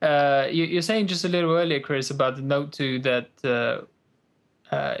 because you're saying just a little earlier, Chris, about the Note 2 that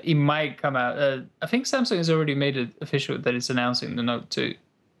it might come out. I think Samsung has already made it official that it's announcing the Note 2.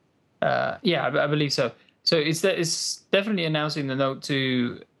 Yeah, I believe so. So it's definitely announcing the Note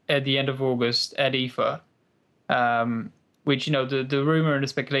 2 at the end of August at IFA, which, the rumor and the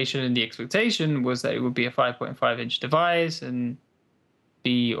speculation and the expectation was that it would be a 5.5-inch device and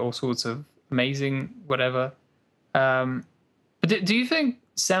be all sorts of amazing whatever. But do you think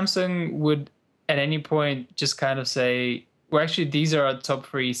Samsung would at any point just kind of say, well, actually, these are our top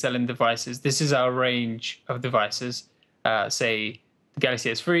 3 selling devices. This is our range of devices. Say the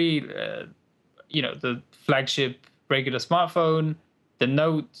Galaxy S3, the flagship regular smartphone, the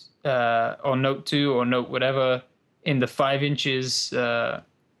Note or Note 2 or Note whatever in the 5 inches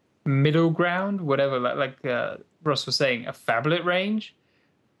middle ground, whatever, like Ross was saying, a phablet range,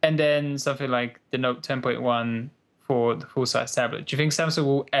 and then something like the Note 10.1 for the full-size tablet. Do you think Samsung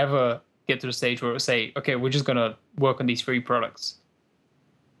will ever get to the stage where it will say, okay, we're just going to work on these 3 products?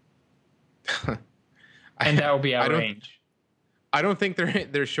 And that will be our range. I don't think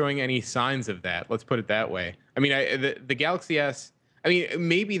they're showing any signs of that. Let's put it that way. I mean, the Galaxy S. I mean,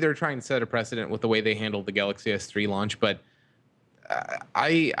 maybe they're trying to set a precedent with the way they handled the Galaxy S3 launch, but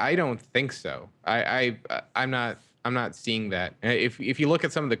I don't think so. I'm not seeing that. If you look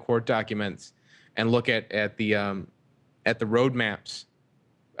at some of the court documents and look at the roadmaps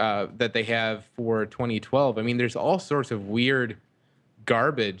that they have for 2012, I mean, there's all sorts of weird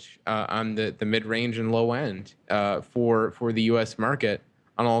garbage on the mid-range and low end for the U.S. market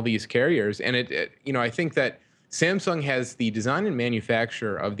on all these carriers. And I think that Samsung has the design and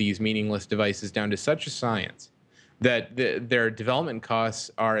manufacture of these meaningless devices down to such a science that their development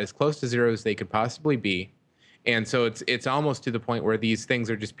costs are as close to zero as they could possibly be. And so it's almost to the point where these things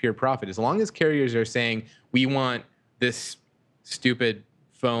are just pure profit. As long as carriers are saying, we want this stupid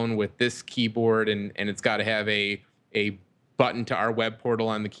phone with this keyboard and it's got to have a button to our web portal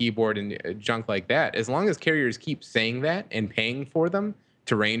on the keyboard and junk like that. As long as carriers keep saying that and paying for them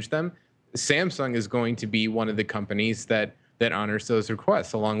to range them, Samsung is going to be one of the companies that honors those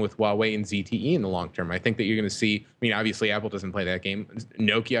requests, along with Huawei and ZTE in the long term. I think that you're going to see, I mean, obviously Apple doesn't play that game.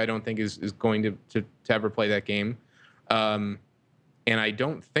 Nokia, I don't think is going to ever play that game. And I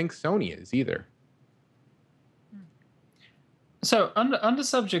don't think Sony is either. So, on the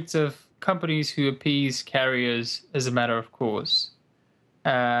subject of companies who appease carriers as a matter of course,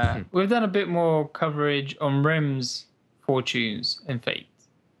 we've done a bit more coverage on RIM's fortunes and fate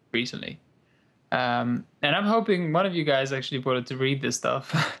recently. And I'm hoping one of you guys actually bothered to read this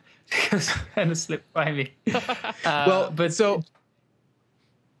stuff because it kind of slipped by me. But so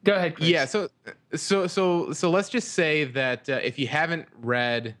go ahead, Chris. yeah, so let's just say that if you haven't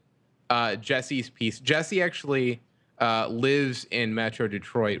read Jesse's piece, Jesse actually lives in Metro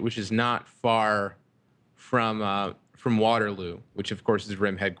Detroit, which is not far from Waterloo, which of course is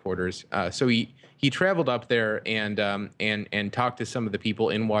RIM headquarters. So he traveled up there and talked to some of the people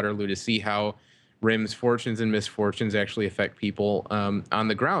in Waterloo to see how RIM's fortunes and misfortunes actually affect people on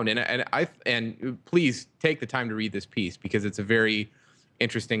the ground. And please take the time to read this piece because it's a very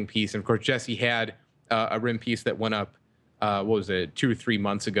interesting piece. And of course, Jesse had a RIM piece that went up, what was it, 2 or 3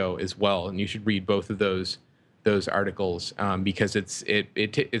 months ago as well. And you should read both of those articles because it's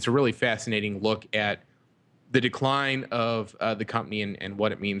a really fascinating look at the decline of the company and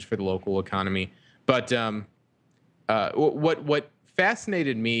what it means for the local economy. But what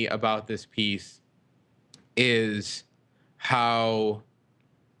fascinated me about this piece is how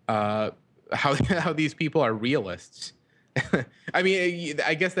these people are realists. I mean,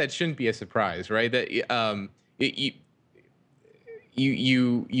 I guess that shouldn't be a surprise, right? That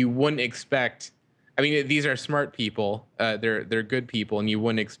you wouldn't expect. I mean, these are smart people. They're good people, and you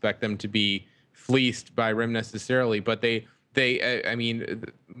wouldn't expect them to be fleeced by RIM necessarily. But I mean,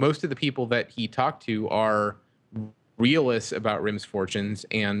 most of the people that he talked to are realists about RIM's fortunes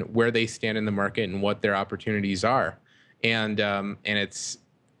and where they stand in the market and what their opportunities are, and it's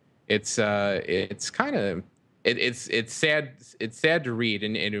kind of it's sad to read,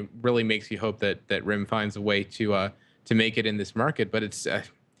 and it really makes you hope that RIM finds a way to make it in this market. But it's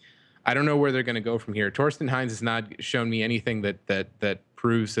I don't know where they're going to go from here. Torsten Heinz has not shown me anything that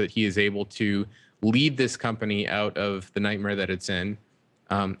proves that he is able to lead this company out of the nightmare that it's in.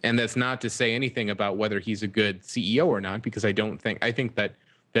 And that's not to say anything about whether he's a good CEO or not, because I think that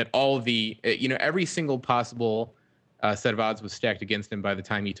all the, every single possible set of odds was stacked against him by the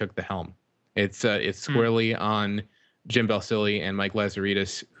time he took the helm. It's squarely on Jim Balsillie and Mike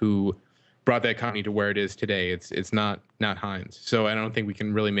Lazaridis, who brought that company to where it is today. It's not Heinz. So I don't think we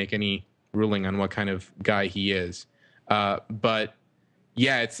can really make any ruling on what kind of guy he is. But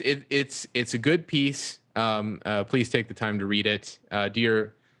yeah, it's a good piece. Please take the time to read it.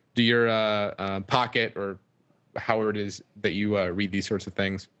 Do your pocket or however it is that you read these sorts of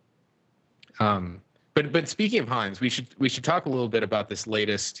things. But speaking of Heinz, we should talk a little bit about this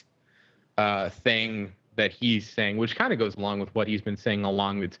latest thing that he's saying, which kind of goes along with what he's been saying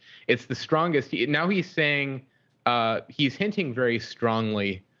along. It's the strongest. Now he's saying he's hinting very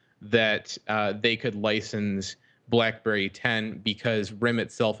strongly that they could license BlackBerry 10 because RIM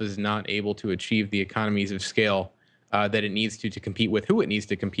itself is not able to achieve the economies of scale that it needs to compete with who it needs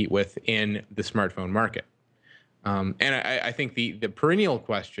to compete with in the smartphone market. And I think the perennial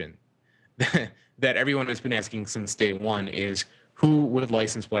question that everyone has been asking since day one is who would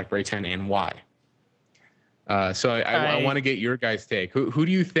license BlackBerry 10 and why? So I want to get your guys' take. Who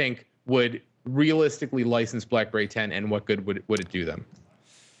do you think would realistically license BlackBerry 10 and what good would it do them?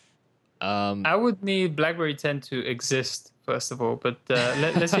 I would need BlackBerry 10 to exist, first of all, but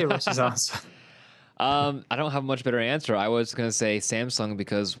let's hear Ross's answer. I don't have a much better answer. I was going to say Samsung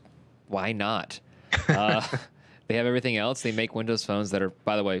because why not? They have everything else. They make Windows phones that are,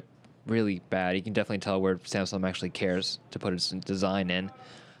 by the way, really bad. You can definitely tell where Samsung actually cares to put its design in.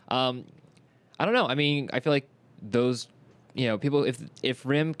 I don't know. I mean, I feel like those, people, if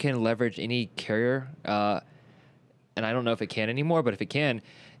RIM can leverage any carrier, and I don't know if it can anymore, but if it can,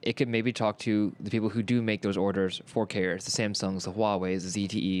 it could maybe talk to the people who do make those orders for carriers, the Samsungs, the Huaweis, the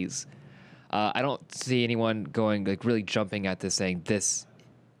ZTEs. I don't see anyone going, really jumping at this saying, this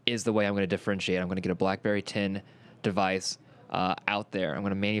is the way I'm going to differentiate. I'm going to get a BlackBerry 10 device out there. I'm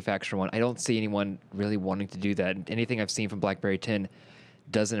going to manufacture one. I don't see anyone really wanting to do that. Anything I've seen from BlackBerry 10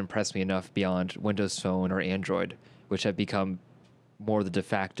 doesn't impress me enough beyond Windows Phone or Android, which have become more the de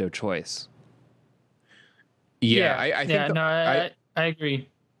facto choice. Yeah, I think I agree.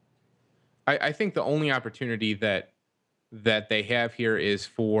 I think the only opportunity that they have here is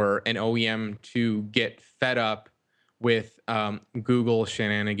for an OEM to get fed up with Google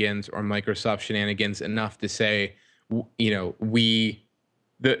shenanigans or Microsoft shenanigans enough to say, the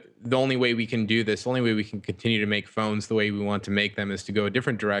only way we can do this, the only way we can continue to make phones the way we want to make them is to go a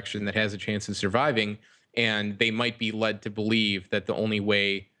different direction that has a chance of surviving. And they might be led to believe that the only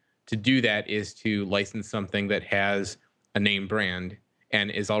way to do that is to license something that has a name brand and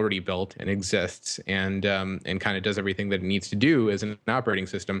is already built and exists and kind of does everything that it needs to do as an operating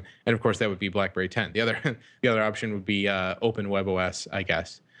system. And of course, that would be BlackBerry 10. The other option would be Open WebOS, I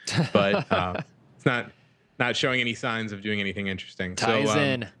guess, but it's not showing any signs of doing anything interesting.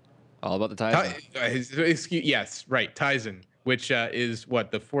 Tizen, all about the Tizen. Yes, right, Tizen, which is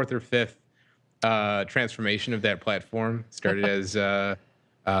what, the fourth or fifth transformation of that platform. Started as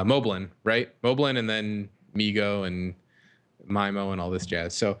Moblin, right? Moblin, and then Migo and Mimo and all this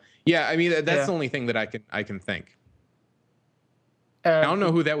jazz. So yeah, I mean that's the only thing that I can think. I don't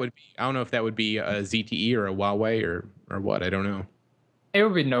know who that would be. I don't know if that would be a ZTE or a Huawei or what. I don't know. It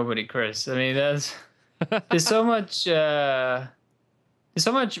would be nobody, Chris. I mean, there's so much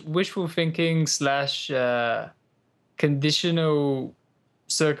wishful thinking / conditional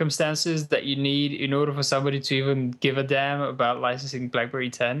circumstances that you need in order for somebody to even give a damn about licensing BlackBerry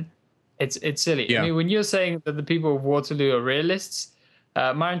 10. It's silly. Yeah. I mean, when you're saying that the people of Waterloo are realists,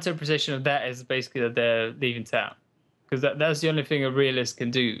 my interpretation of that is basically that they're leaving town, because that's the only thing a realist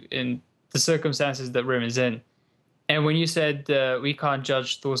can do in the circumstances that RIM is in. And when you said we can't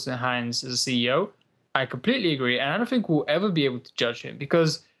judge Thorsten Heinz as a CEO, I completely agree, and I don't think we'll ever be able to judge him,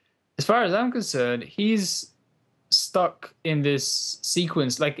 because as far as I'm concerned, he's stuck in this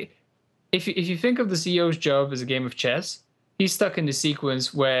sequence. Like, if you think of the CEO's job as a game of chess, he's stuck in the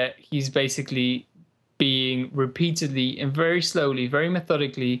sequence where he's basically being repeatedly and very slowly, very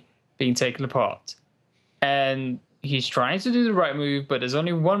methodically being taken apart. And he's trying to do the right move, but there's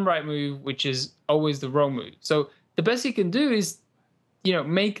only one right move, which is always the wrong move. So the best he can do is,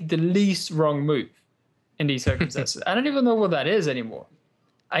 make the least wrong move in these circumstances. I don't even know what that is anymore.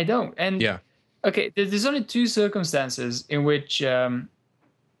 I don't. And okay, there's only two circumstances in which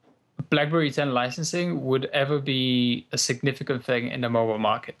BlackBerry 10 licensing would ever be a significant thing in the mobile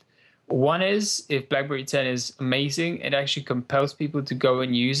market. One is if BlackBerry 10 is amazing, it actually compels people to go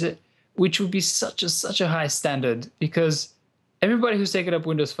and use it, which would be such a high standard, because everybody who's taken up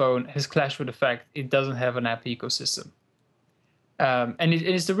Windows Phone has clashed with the fact it doesn't have an app ecosystem. And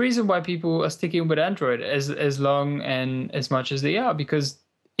it's the reason why people are sticking with Android as long and as much as they are, because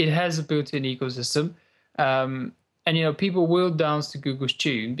it has a built-in ecosystem. And, people will dance to Google's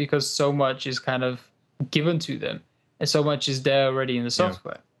tune because so much is kind of given to them and so much is there already in the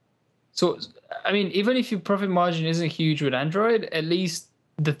software. Yeah. So, I mean, even if your profit margin isn't huge with Android, at least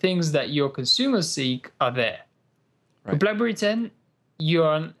the things that your consumers seek are there. Right. With BlackBerry 10, you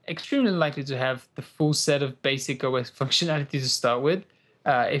are extremely likely to have the full set of basic OS functionality to start with.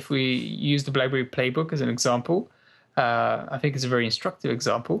 If we use the BlackBerry Playbook as an example, I think it's a very instructive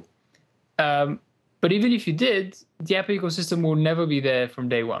example. But even if you did, the app ecosystem will never be there from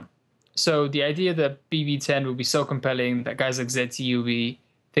day one. So the idea that BB10 will be so compelling that guys like ZTE will be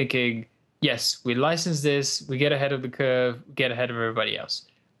thinking, yes, we license this, we get ahead of the curve, get ahead of everybody else.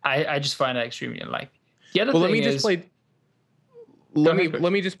 I just find that extremely unlikely. The other thing let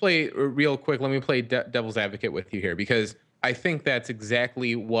me just play real quick. Let me play devil's advocate with you here, because I think that's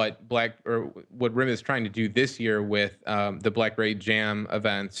exactly what RIM is trying to do this year with the BlackBerry Jam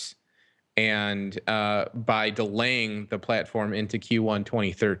events, and by delaying the platform into Q1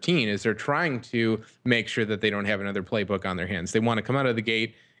 2013, is they're trying to make sure that they don't have another playbook on their hands. They want to come out of the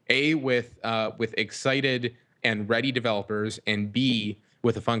gate with excited and ready developers, and B,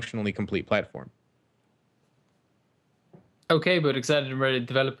 with a functionally complete platform. Okay, but excited and ready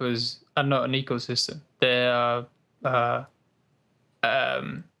developers are not an ecosystem. They are,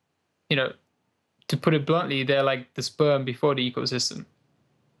 to put it bluntly, they're like the sperm before the ecosystem.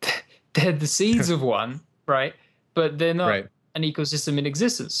 They're the seeds of one, right? But they're not an ecosystem in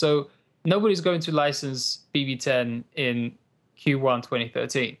existence. So nobody's going to license BB10 in Q1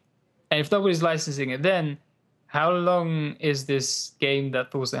 2013. And if nobody's licensing it then, how long is this game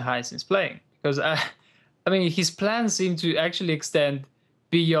that Thorsten Heinz is playing? Because I mean, his plans seem to actually extend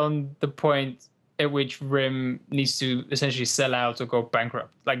beyond the point at which RIM needs to essentially sell out or go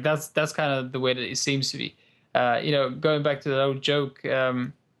bankrupt. Like that's kind of the way that it seems to be. Going back to that old joke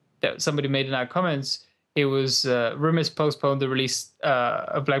that somebody made in our comments, it was RIM has postponed the release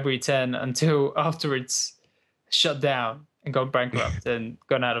of BlackBerry 10 until after it's shut down and gone bankrupt and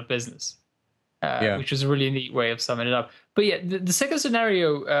gone out of business, which was a really neat way of summing it up. But yeah, the second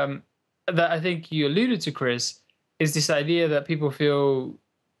scenario that I think you alluded to, Chris, is this idea that people feel,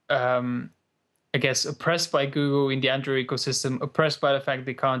 I guess, oppressed by Google in the Android ecosystem, oppressed by the fact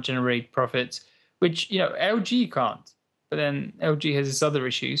they can't generate profits, which, LG can't. But then LG has its other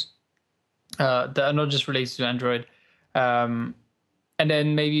issues that are not just related to Android. And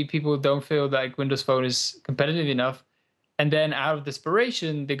then maybe people don't feel like Windows Phone is competitive enough. And then out of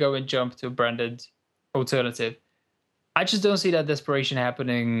desperation, they go and jump to a branded alternative. I just don't see that desperation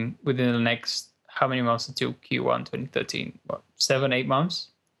happening within the next how many months until Q1 2013? What, 7, 8 months?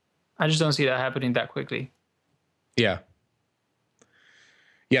 I just don't see that happening that quickly. Yeah.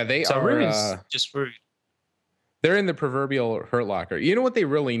 Yeah, they So are. really, just rude. They're in the proverbial hurt locker. You know what they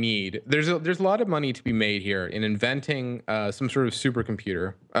really need? There's a lot of money to be made here in inventing some sort of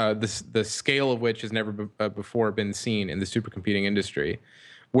supercomputer, the scale of which has never before been seen in the supercomputing industry,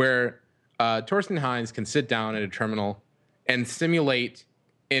 where Torsten Heinz can sit down at a terminal and simulate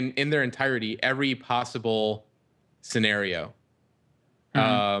in their entirety every possible scenario.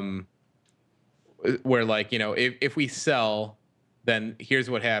 Mm-hmm. Where, like, you know, if we sell, then here's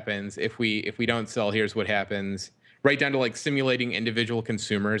what happens. If we don't sell, here's what happens. Right down to like simulating individual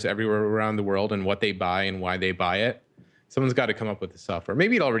consumers everywhere around the world and what they buy and why they buy it. Someone's got to come up with the software.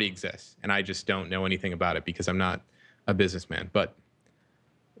 Maybe it already exists and I just don't know anything about it because I'm not a businessman, but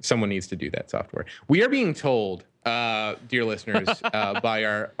someone needs to do that software. We are being told, dear listeners, by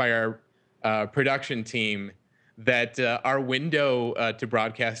our production team that our window to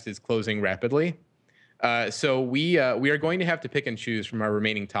broadcast is closing rapidly. So we are going to have to pick and choose from our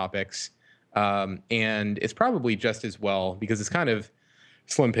remaining topics. And it's probably just as well because it's kind of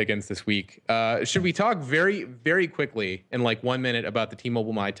slim pickings this week. Should we talk very, very quickly in like 1 minute about the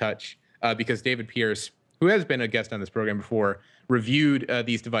T-Mobile MyTouch? Because David Pierce, who has been a guest on this program before, reviewed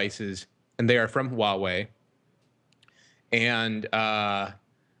these devices, and they are from Huawei. And Vlad,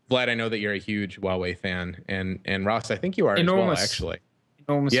 I know that you're a huge Huawei fan, and Ross, I think you are Enormous. as well, actually.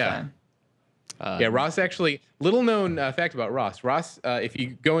 Enormous fan. Yeah, Ross actually, little known fact about Ross. Ross, if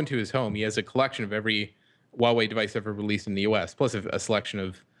you go into his home, he has a collection of every Huawei device ever released in the U.S., plus a selection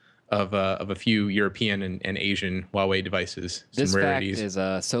of a few European and Asian Huawei devices. This some fact rarities. is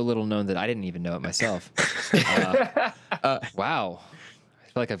so little known that I didn't even know it myself. Wow. I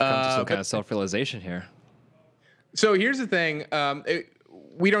feel like I've come to some kind of self-realization here. So here's the thing.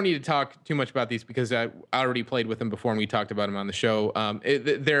 We don't need to talk too much about these because I already played with them before and we talked about them on the show.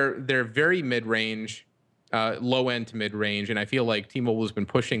 They're very mid-range, low end to mid-range, and I feel like T-Mobile has been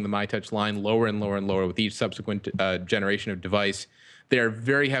pushing the MyTouch line lower and lower and lower with each subsequent generation of device. They are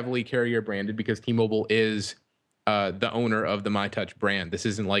very heavily carrier branded because T-Mobile is the owner of the MyTouch brand. This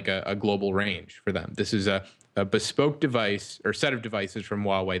isn't like a global range for them. This is a bespoke device or set of devices from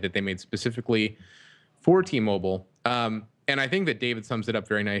Huawei that they made specifically for T-Mobile. And I think that David sums it up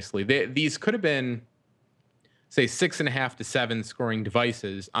very nicely. These could have been, say, 6.5 to 7 scoring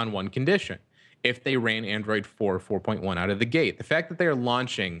devices on one condition if they ran Android 4.1 out of the gate. The fact that they are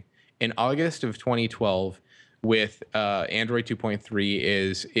launching in August of 2012 with Android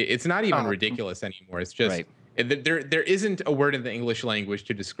 2.3 it's not even ridiculous anymore. It's just there isn't a word in the English language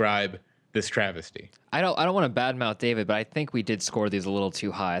to describe this travesty. I don't want to badmouth David, but I think we did score these a little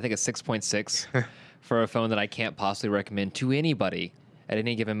too high. I think a 6.6 for a phone that I can't possibly recommend to anybody at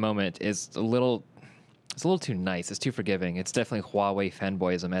any given moment is a little too nice. It's too forgiving. It's definitely Huawei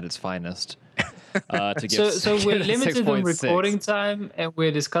fanboyism at its finest. To give So we're limited in 6.6. recording time, and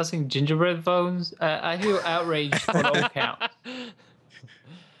we're discussing gingerbread phones. I feel outraged on all counts.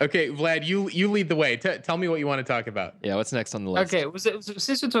 Okay, Vlad, you lead the way. Tell me what you want to talk about. Yeah, what's next on the list? Okay,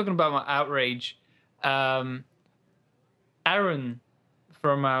 since we're talking about my outrage, Aaron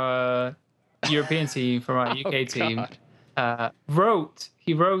from our European team, from our UK team, wrote.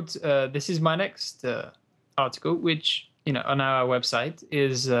 This is my next article, which on our website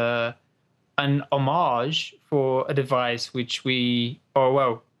is an homage for a device which one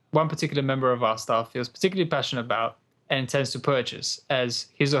particular member of our staff feels particularly passionate about and intends to purchase as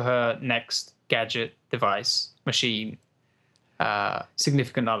his or her next gadget, device, machine,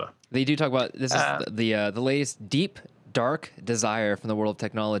 significant other. They do talk about this is the latest deep dark desire from the world of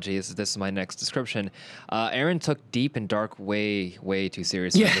technology. This is my next description. Aaron took deep and dark way too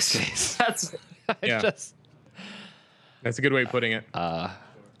seriously in this case. That's a good way of putting it.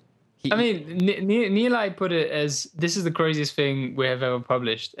 Nilay put it as, this is the craziest thing we have ever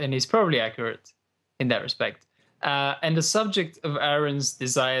published, and he's probably accurate in that respect. And the subject of Aaron's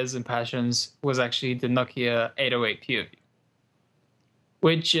desires and passions was actually the Nokia 808 PureView,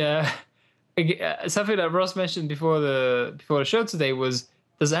 which something that Ross mentioned before the show today was,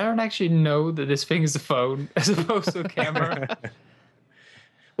 does Aaron actually know that this thing is a phone as opposed to a camera?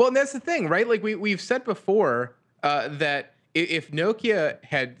 Well, and that's the thing, right? Like we've said before that if Nokia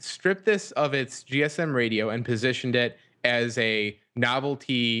had stripped this of its GSM radio and positioned it as a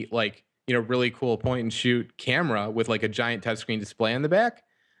novelty, like, really cool point and shoot camera with like a giant touchscreen display on the back,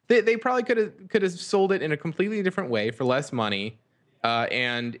 they probably could have sold it in a completely different way for less money.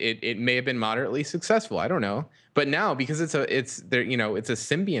 And it may have been moderately successful. I don't know. But now, because it's a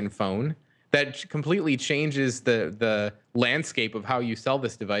Symbian phone that completely changes the landscape of how you sell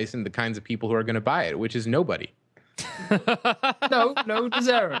this device and the kinds of people who are going to buy it, which is nobody. No, there's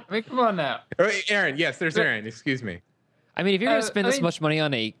Aaron. I mean, come on now. Aaron, yes, there's Aaron. Excuse me. I mean, if you're going to spend this much money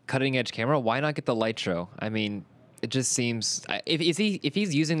on a cutting-edge camera, why not get the Light Show? I mean, it just seems if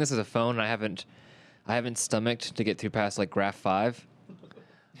he's using this as a phone, I haven't stomached to get through past like Graph 5.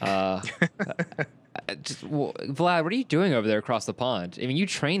 Vlad, what are you doing over there across the pond? I mean, you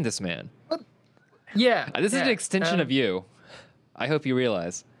trained this man. Yeah, this is an extension of you. I hope you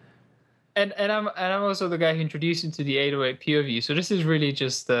realize. And I'm also the guy who introduced him to the 808 PureView. So this is really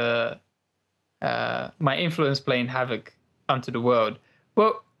just my influence playing havoc onto the world.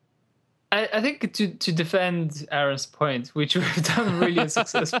 Well, I think to defend Aaron's point, which we've done really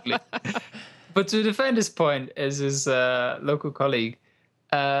unsuccessfully, but to defend his point as his local colleague,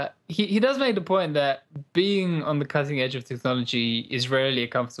 he does make the point that being on the cutting edge of technology is rarely a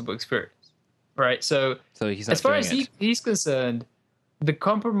comfortable experience, right? So he's not as far doing as it. he's concerned, the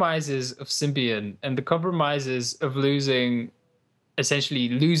compromises of Symbian and the compromises of essentially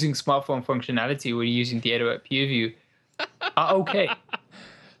losing smartphone functionality when using the 808 PureView are okay.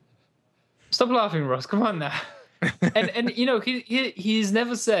 Stop laughing, Ross. Come on now. And you know, he's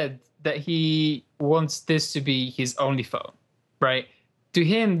never said that he wants this to be his only phone, right? To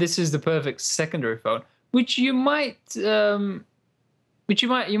him, this is the perfect secondary phone, which you might be able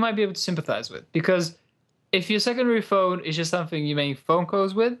to sympathize with, because if your secondary phone is just something you make phone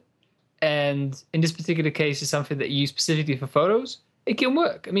calls with, and in this particular case is something that you use specifically for photos, it can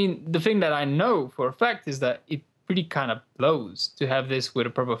work. I mean, the thing that I know for a fact is that it really kind of blows to have this with a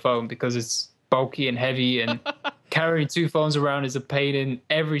proper phone, because it's bulky and heavy, and carrying two phones around is a pain in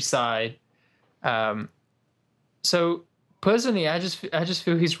every side. So personally, I just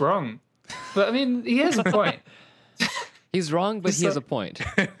feel he's wrong. But I mean, he has a point. He's wrong, but he has a point.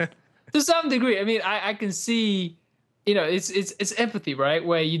 To some degree. I mean, I can see, you know, it's empathy, right?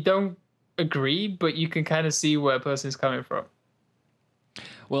 Where you don't agree, but you can kind of see where a person is coming from.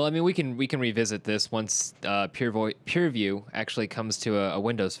 Well, I mean, we can revisit this once PureView actually comes to a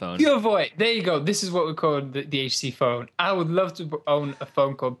Windows phone. PureVoy. There you go. This is what we call the HTC phone. I would love to own a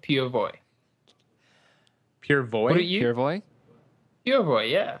phone called PureVoy. PureVoy? What are you? PureVoy? PureVoy,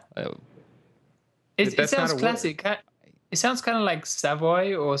 yeah. It sounds classic. It sounds kind of like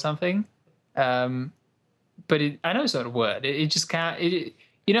Savoy or something. But I know it's not a word. It just can't.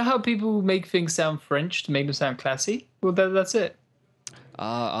 You know how people make things sound French to make them sound classy? Well, that's it.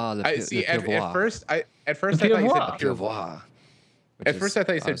 At first I thought you said pure void. At first I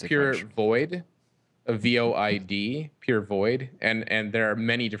thought you said pure void, a VOID, pure void, and there are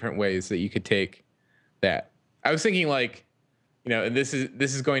many different ways that you could take that. I was thinking, like, you know, this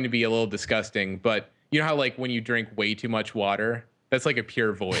is going to be a little disgusting, but you know how, like, when you drink way too much water, that's like a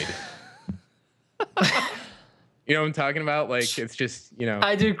pure void. You know what I'm talking about? Like, it's just, you know.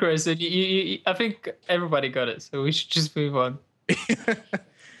 I do, Chris. And I think everybody got it, so we should just move on.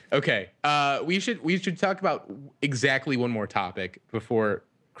 Okay. We should talk about exactly one more topic before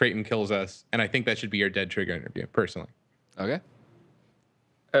Creighton kills us, and I think that should be your dead trigger interview, personally. Okay.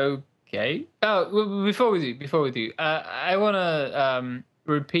 Okay. Oh, before we do, I want to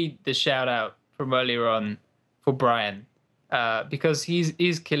repeat the shout out from earlier on for Brian, because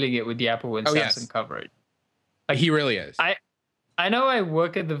he's killing it with the Apple and Samsung coverage. Like, he really is. I know I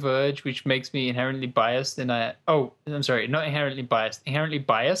work at The Verge, which makes me inherently biased, and I'm sorry, not inherently biased, inherently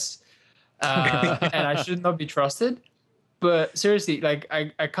biased, and I should not be trusted. But seriously, like,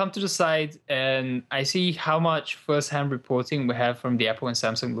 I come to the site and I see how much first-hand reporting we have from the Apple and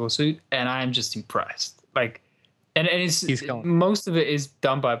Samsung lawsuit, and I am just impressed. Like, and most of it is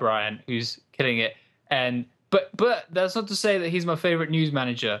done by Brian, who's killing it. And but that's not to say that he's my favorite news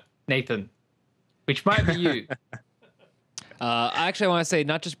manager, Nathan, which might be you. Actually, I want to say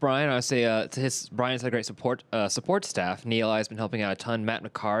not just Brian. I want to say Brian's had a great support staff. Neil has been helping out a ton. Matt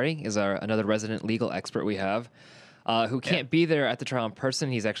McCary is another resident legal expert we have, who can't be there at the trial in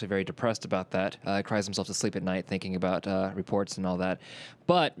person. He's actually very depressed about that. Cries himself to sleep at night thinking about reports and all that.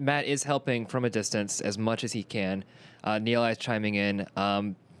 But Matt is helping from a distance as much as he can. Neil is chiming in.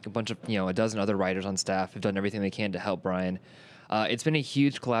 A bunch of, a dozen other writers on staff have done everything they can to help Brian. It's been a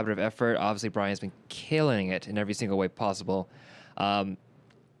huge collaborative effort. Obviously, Brian's been killing it in every single way possible. And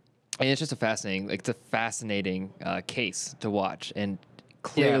it's just a fascinating case to watch. And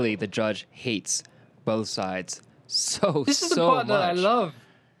clearly the judge hates both sides This is the part that I love.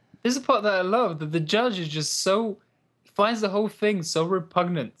 This is the part that I love, that the judge is just finds the whole thing so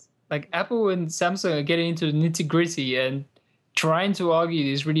repugnant. Like, Apple and Samsung are getting into the nitty-gritty and trying to argue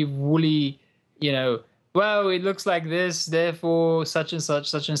these really woolly, well, it looks like this, therefore such and such,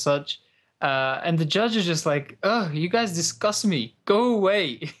 such and such. And the judge is just like, "Oh, you guys disgust me. Go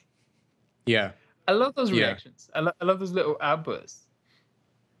away." Yeah. I love those Yeah. reactions. I love those little outbursts.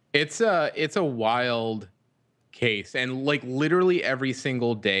 It's a wild case, and like literally every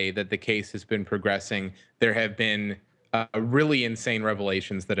single day that the case has been progressing, there have been really insane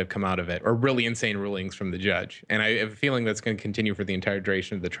revelations that have come out of it, or really insane rulings from the judge. And I have a feeling that's going to continue for the entire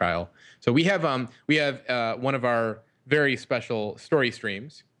duration of the trial. So we have one of our very special story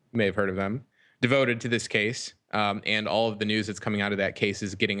streams. You may have heard of them, devoted to this case. And all of the news that's coming out of that case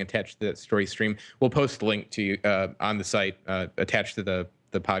is getting attached to that story stream. We'll post a link to you on the site attached to the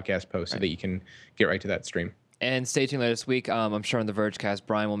podcast post so that you can get right to that stream. And stay tuned later this week. I'm sure on the Vergecast,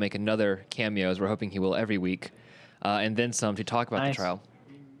 Brian will make another cameo, as we're hoping he will every week, and then some to talk about the trial.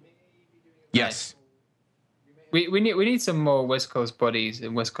 Yes. We need some more West Coast bodies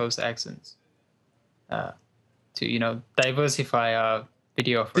and West Coast accents to diversify our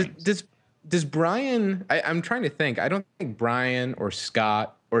video offerings. Does Brian? I'm trying to think. I don't think Brian or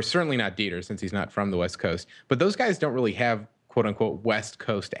Scott, or certainly not Dieter, since he's not from the West Coast. But those guys don't really have quote unquote West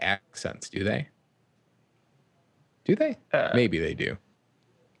Coast accents, do they? Do they? Maybe they do.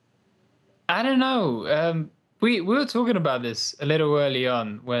 I don't know. We were talking about this a little early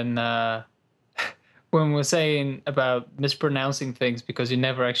on when we're saying about mispronouncing things because you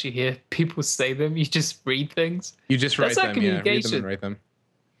never actually hear people say them. You just read things. You just write them. Yeah, read them and write them.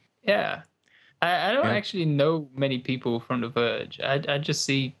 Yeah. I don't actually know many people from The Verge. I just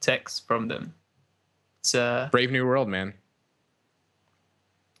see texts from them. It's Brave New World, man.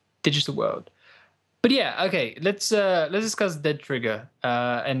 Digital world. But yeah, okay. Let's discuss Dead Trigger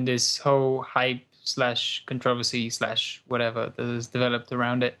and this whole hype / controversy / whatever that is developed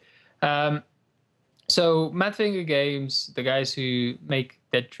around it. So Madfinger Games, the guys who make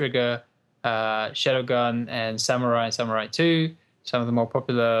Dead Trigger, Shadowgun, and Samurai 2, some of the more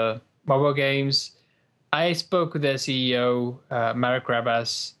popular mobile games. I spoke with their CEO, Marek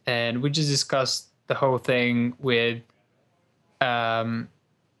Rabas, and we just discussed the whole thing with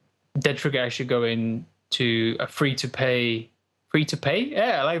Dead Trigger actually going to a free to pay?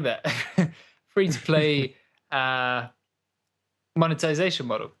 Yeah, I like that. Free to play monetization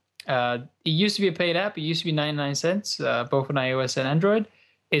model. It used to be a paid app. It used to be 99 cents, both on iOS and Android.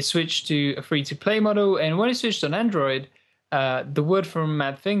 It switched to a free to play model. And when it switched on Android, the word from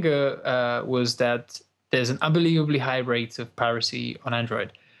Matt Finger was that there's an unbelievably high rate of piracy on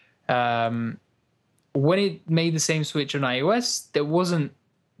Android. When it made the same switch on iOS, there wasn't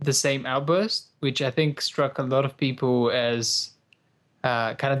the same outburst, which I think struck a lot of people as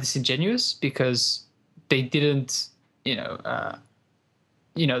kind of disingenuous because they didn't, they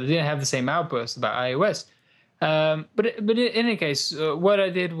didn't have the same outburst about iOS. But in any case, what I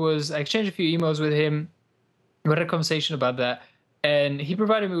did was I exchanged a few emails with him. We had a conversation about that, and he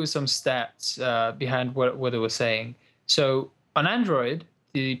provided me with some stats behind what they were saying. So on Android,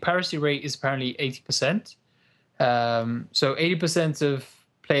 the piracy rate is apparently 80%. So 80% of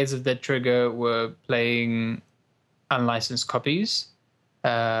players of Dead Trigger were playing unlicensed copies.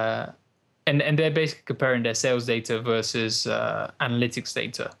 And they're basically comparing their sales data versus analytics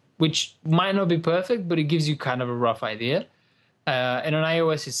data, which might not be perfect, but it gives you kind of a rough idea. And on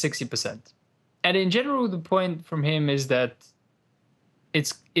iOS, it's 60%. And in general, the point from him is that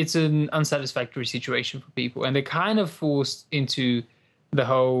it's an unsatisfactory situation for people, and they're kind of forced into the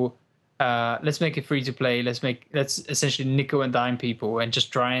whole let's make it free to play. Let's essentially nickel and dime people and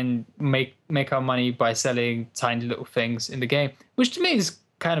just try and make our money by selling tiny little things in the game, which to me is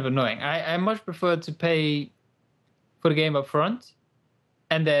kind of annoying. I much prefer to pay for the game up front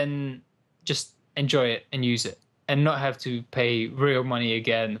and then just enjoy it and use it and not have to pay real money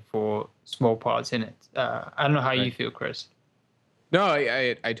again for small parts in it. I don't know how you feel, Chris. No,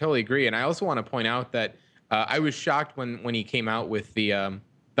 I totally agree. And I also want to point out that I was shocked when he came out with the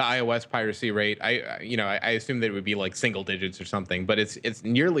iOS piracy rate. I assumed that it would be like single digits or something, but it's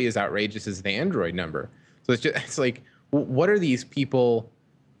nearly as outrageous as the Android number. So it's like, what are these people?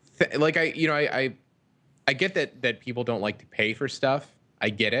 I get that people don't like to pay for stuff. I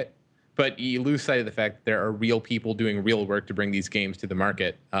get it, but you lose sight of the fact that there are real people doing real work to bring these games to the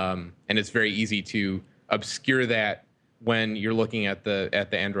market, and it's very easy to obscure that when you're looking at the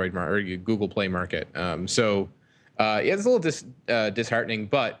Android market or Google Play market. It's a little disheartening,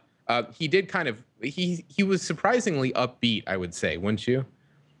 but he did kind of he was surprisingly upbeat, I would say, wouldn't you?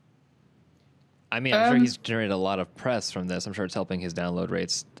 I mean, I'm sure he's generated a lot of press from this. I'm sure it's helping his download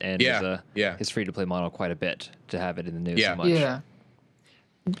rates and his free-to-play model quite a bit to have it in the news so much. Yeah.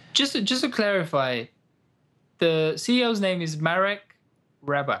 Just to clarify, the CEO's name is Marek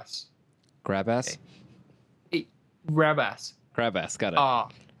Rabas. Grabas? Okay. Rabas. Grabas, got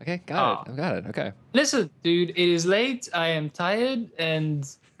it. Okay, got it. I've got it. Okay. Listen, dude, it is late. I am tired, and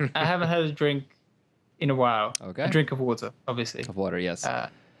I haven't had a drink in a while. Okay. A drink of water, obviously. Of water, yes.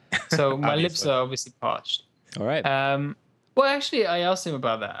 So my lips Obviously. are obviously parched. All right. Well, actually, I asked him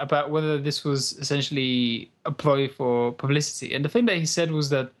about that, about whether this was essentially a ploy for publicity. And the thing that he said was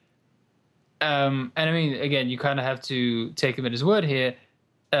that, and I mean, again, you kind of have to take him at his word here,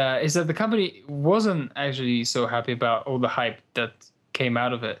 is that the company wasn't actually so happy about all the hype that came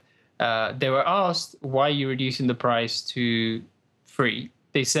out of it. They were asked, why are you reducing the price to free?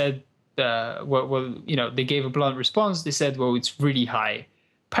 They said, well, they gave a blunt response. They said, well, it's really high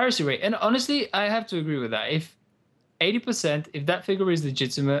piracy rate. And honestly, I have to agree with that. If 80%, if that figure is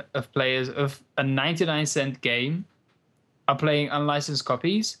legitimate, of players of a 99-cent game are playing unlicensed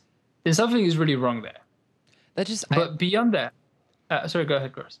copies, then something is really wrong there. That just. But beyond that, sorry, go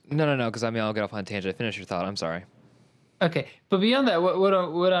ahead, Chris. No, because I mean, I'll get off on a tangent. Finish your thought. I'm sorry. Okay, but beyond that, what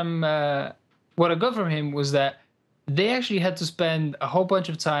I got from him was that they actually had to spend a whole bunch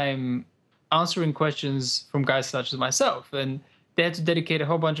of time answering questions from guys such as myself, and they had to dedicate a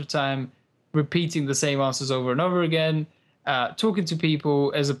whole bunch of time repeating the same answers over and over again, talking to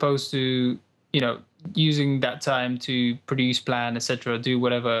people, as opposed to using that time to produce, plan, etc., do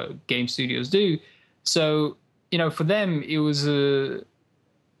whatever game studios do. So for them, it was a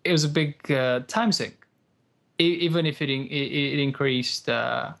big time sink, even if it increased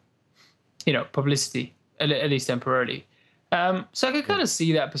publicity, at least temporarily. So I can kind of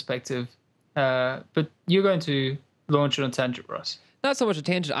see that perspective. But you're going to launch on a tangent, Ross. Not so much a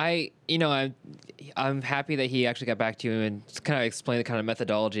tangent. I'm happy that he actually got back to you and kind of explained the kind of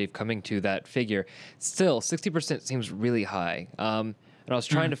methodology of coming to that figure. Still, 60% seems really high. And I was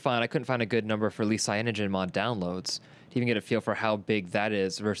trying to find, I couldn't find a good number for at least CyanogenMod downloads to even get a feel for how big that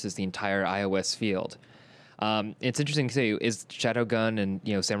is versus the entire iOS field. It's interesting to see, is Shadowgun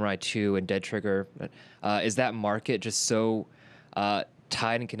and Samurai 2 and Dead Trigger, is that market just so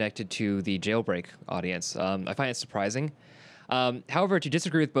tied and connected to the jailbreak audience? I find it surprising. However, to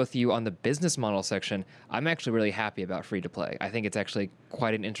disagree with both of you on the business model section, I'm actually really happy about free-to-play. I think it's actually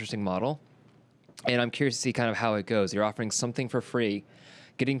quite an interesting model, and I'm curious to see kind of how it goes. You're offering something for free,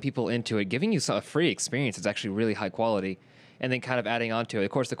 getting people into it, giving you a free experience that's actually really high quality, and then kind of adding on to it.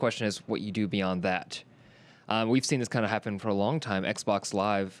 Of course, the question is what you do beyond that. We've seen this kind of happen for a long time. Xbox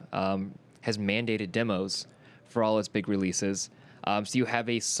Live has mandated demos for all its big releases. So you have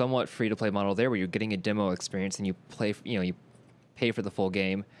a somewhat free-to-play model there where you're getting a demo experience and you play, you pay for the full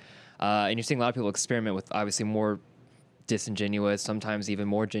game. And you're seeing a lot of people experiment with obviously more disingenuous, sometimes even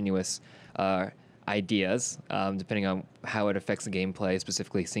more genuous ideas, depending on how it affects the gameplay,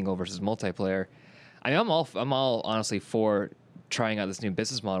 specifically single versus multiplayer. I mean, I'm all honestly for trying out this new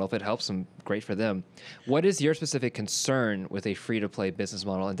business model. If it helps them, great for them. What is your specific concern with a free-to-play business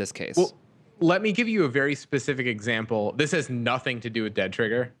model in this case? Well, let me give you a very specific example. This has nothing to do with Dead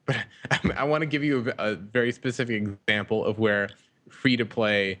Trigger, but I want to give you a very specific example of where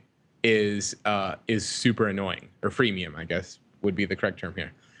free-to-play is super annoying, or freemium, I guess would be the correct term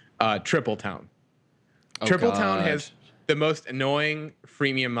here. Triple Town. Triple Town has the most annoying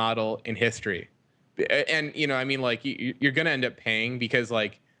freemium model in history. And I mean, like, you're gonna end up paying because,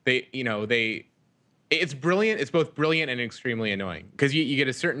 like, it's brilliant. It's both brilliant and extremely annoying because you get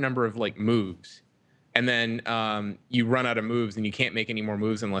a certain number of like moves, and then you run out of moves and you can't make any more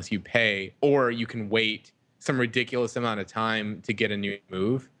moves unless you pay, or you can wait some ridiculous amount of time to get a new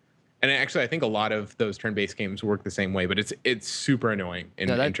move. And actually, I think a lot of those turn-based games work the same way, but it's super annoying in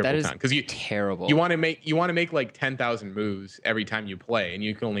Triple Town because terrible. You want to make like 10,000 moves every time you play, and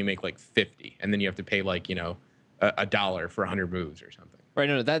you can only make like 50, and then you have to pay like $1 for 100 moves or something. Right,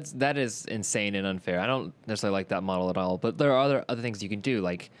 no, that is insane and unfair. I don't necessarily like that model at all. But there are other things you can do,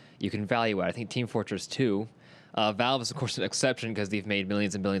 like you can value add. I think Team Fortress 2, Valve is of course an exception because they've made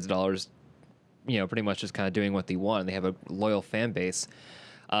millions and billions of dollars, pretty much just kind of doing what they want. And they have a loyal fan base.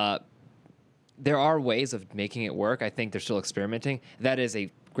 There are ways of making it work. I think they're still experimenting. That is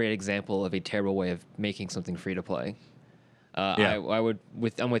a great example of a terrible way of making something free to play. Yeah.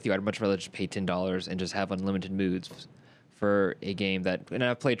 I'm with you. I'd much rather just pay $10 and just have unlimited moods for a game that, and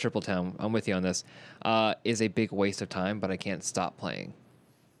I've played Triple Town, I'm with you on this, is a big waste of time, but I can't stop playing.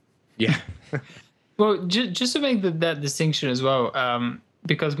 Yeah. Well, just to make that distinction as well,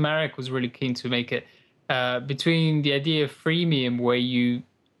 because Marek was really keen to make it, between the idea of freemium, where you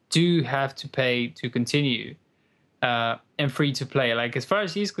do have to pay to continue, and free to play. Like, as far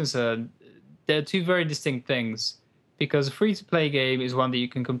as he's concerned, they're two very distinct things, because a free to play game is one that you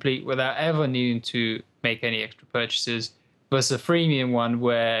can complete without ever needing to make any extra purchases, versus a freemium one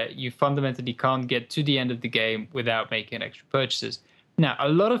where you fundamentally can't get to the end of the game without making extra purchases. Now, a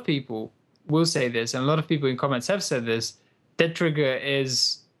lot of people will say this, and a lot of people in comments have said this, Dead Trigger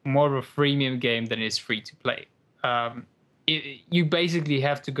is more of a freemium game than it is free to play. You basically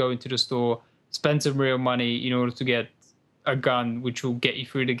have to go into the store, spend some real money in order to get a gun which will get you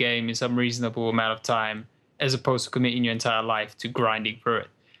through the game in some reasonable amount of time, as opposed to committing your entire life to grinding through it.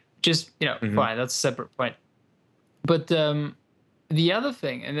 Just, fine, that's a separate point. But the other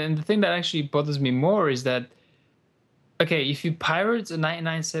thing, and then the thing that actually bothers me more is that, okay, if you pirate a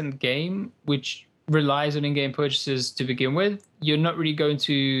 99-cent game, which relies on in-game purchases to begin with, you're not really going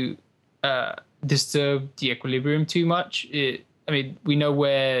to disturb the equilibrium too much. We know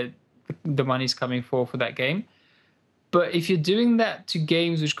where the money's coming for that game. But if you're doing that to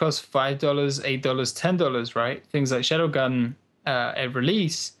games which cost $5, $8, $10, right? Things like Shadowgun at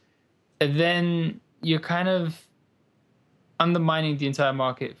release, then you're kind of undermining the entire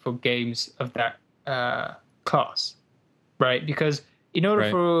market for games of that class, right? Because in order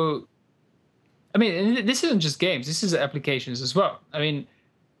for... and this isn't just games. This is applications as well.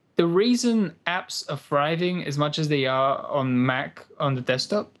 The reason apps are thriving as much as they are on Mac on the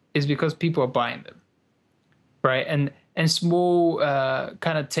desktop is because people are buying them, right? And small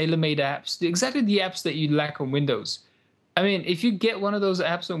kind of tailor-made apps, exactly the apps that you lack on Windows. If you get one of those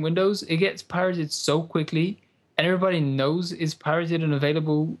apps on Windows, it gets pirated so quickly, and everybody knows it's pirated and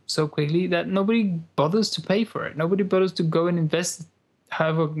available so quickly that nobody bothers to pay for it. Nobody bothers to go and invest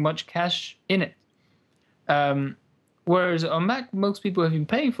however much cash in it. Whereas on Mac, most people have been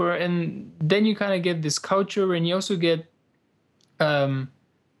paying for it, and then you kind of get this culture, and you also get,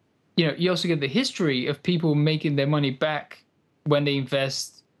 you also get the history of people making their money back when they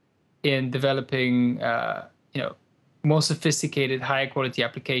invest in developing, more sophisticated, higher quality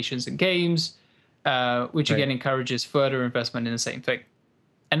applications and games, which again encourages further investment in the same thing.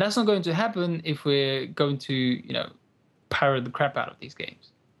 And that's not going to happen if we're going to, pirate the crap out of these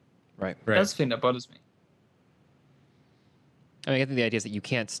games. Right. That's the thing that bothers me. I think the idea is that you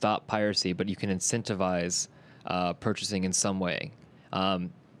can't stop piracy, but you can incentivize purchasing in some way.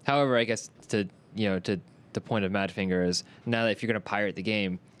 However, I guess to the point of Madfinger is now that if you're going to pirate the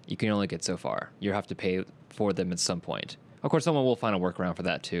game, you can only get so far. You have to pay for them at some point. Of course, someone will find a workaround for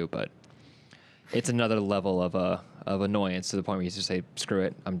that too, but it's another level of annoyance to the point where you just say, "Screw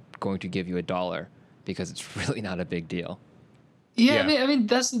it, I'm going to give you $1," because it's really not a big deal. Yeah.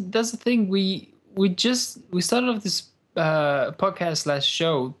 That's the thing. We started off this podcast /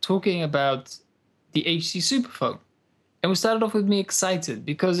 show talking about the HTC Superphone, and we started off with me excited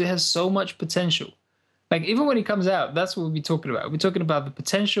because it has so much potential. Like, even when it comes out, that's what we'll be talking about. We're talking about the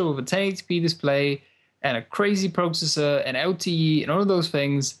potential of a 1080p display and a crazy processor and LTE and all of those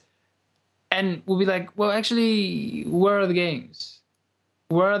things, and we'll be like, well, actually, where are the games?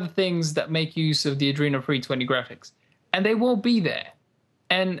 Where are the things that make use of the Adreno 320 graphics? And they won't be there.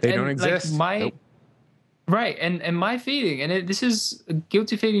 And they don't exist. Nope. Right, and my feeling, and this is a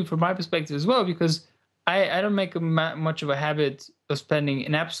guilty feeling from my perspective as well, because I don't make much of a habit of spending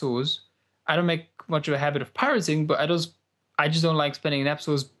in app stores. I don't make much of a habit of pirating, but I just don't like spending in app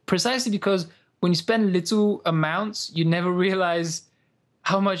stores precisely because when you spend little amounts, you never realize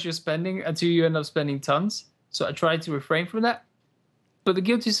how much you're spending until you end up spending tons. So I try to refrain from that. But the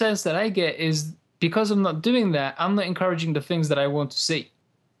guilty sense that I get is because I'm not doing that, I'm not encouraging the things that I want to see.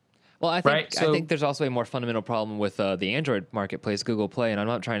 Well, I think there's also a more fundamental problem with the Android marketplace, Google Play, and I'm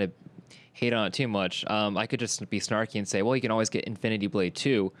not trying to hate on it too much. I could just be snarky and say, well, you can always get Infinity Blade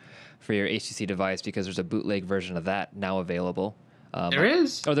 2 for your HTC device because there's a bootleg version of that now available. There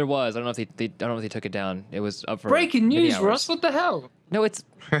is? Oh, there was. I don't know if they took it down. It was up for breaking news, Russ. What the hell? No, it's.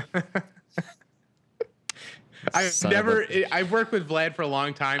 I've worked with Vlad for a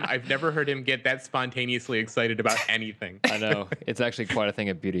long time. I've never heard him get that spontaneously excited about anything. I know. It's actually quite a thing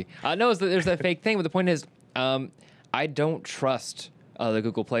of beauty. No, there's that fake thing, but the point is, I don't trust the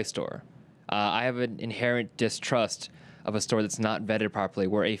Google Play Store. I have an inherent distrust of a store that's not vetted properly,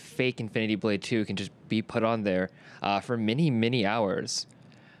 where a fake Infinity Blade 2 can just be put on there for many, many hours.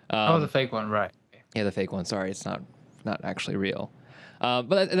 The fake one, right. Yeah, the fake one. Sorry, it's not actually real.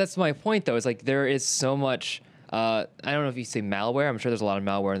 But that's my point, though, is like there is so much... I don't know if you say malware. I'm sure there's a lot of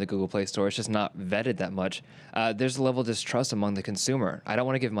malware in the Google Play Store. It's just not vetted that much. There's a level of distrust among the consumer. I don't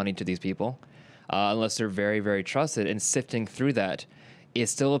want to give money to these people unless they're very, very trusted. And sifting through that is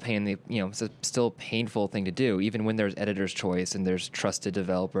still it's still a painful thing to do, even when there's editor's choice and there's trusted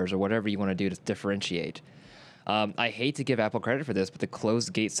developers or whatever you want to do to differentiate. I hate to give Apple credit for this, but the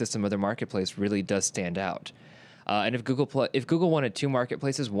closed gate system of their marketplace really does stand out. And if Google wanted two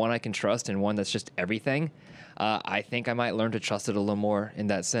marketplaces, one I can trust and one that's just everything, I think I might learn to trust it a little more in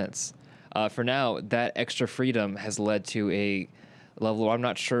that sense. For now, that extra freedom has led to a level where I'm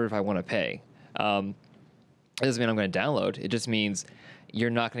not sure if I want to pay. It doesn't mean I'm going to download. It just means you're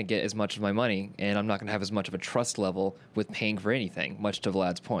not going to get as much of my money, and I'm not going to have as much of a trust level with paying for anything, much to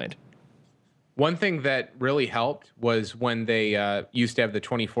Vlad's point. One thing that really helped was when they used to have the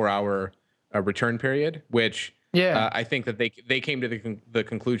 24-hour return period, which I think that they came to the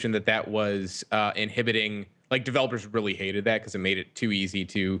conclusion that was inhibiting. Like, developers really hated that because it made it too easy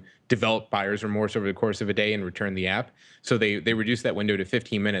to develop buyer's remorse over the course of a day and return the app. So they reduced that window to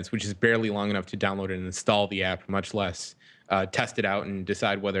 15 minutes, which is barely long enough to download and install the app, much less test it out and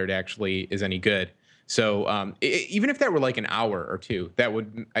decide whether it actually is any good. So even if that were like an hour or two, that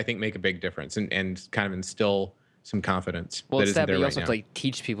would, I think, make a big difference and kind of instill some confidence. Well, that it's isn't that, but there you right also have now. to like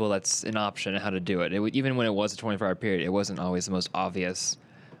teach people that's an option and how to do it. Even when it was a 24-hour period, it wasn't always the most obvious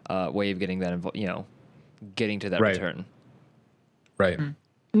way of getting that, getting to that return. Right.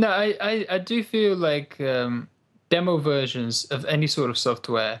 No, I do feel like demo versions of any sort of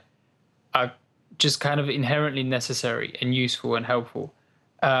software are just kind of inherently necessary and useful and helpful.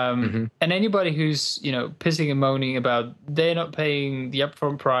 And anybody who's, pissing and moaning about they're not paying the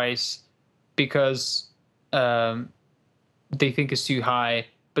upfront price because they think it's too high,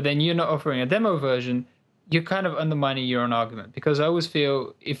 but then you're not offering a demo version, you're kind of undermining your own argument. Because I always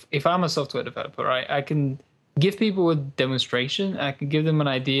feel if I'm a software developer, right, I can give people a demonstration, I can give them an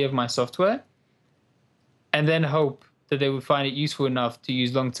idea of my software, and then hope that they would find it useful enough to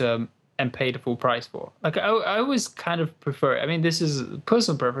use long term and pay the full price for. Like, I always kind of prefer, I mean, this is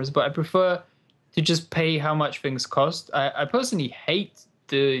personal preference, but I prefer to just pay how much things cost. I personally hate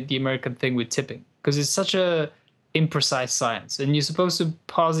the American thing with tipping because it's such a imprecise science, and you're supposed to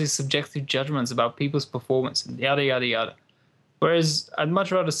pass these subjective judgments about people's performance and yada, yada, yada. Whereas I'd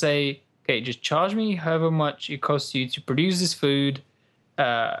much rather say, okay, just charge me however much it costs you to produce this food,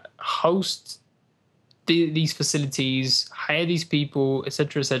 host these facilities, hire these people,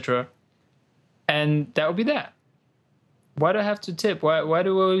 etc., and that would be that. Why do I have to tip? Why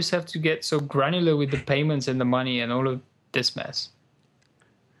do I always have to get so granular with the payments and the money and all of this mess?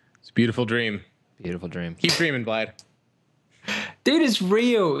 It's a beautiful dream. Beautiful dream. Keep dreaming, Vlad. Dude, it's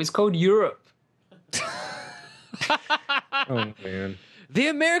real. It's called Europe. Oh, man. The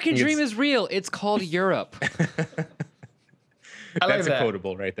American dream is real. It's called Europe. That's a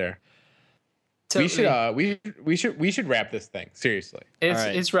quotable right there. Totally. We should wrap this thing. Seriously.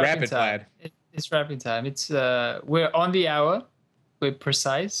 It's wrapping time. Vlad. It's wrapping time. It's we're on the hour. We're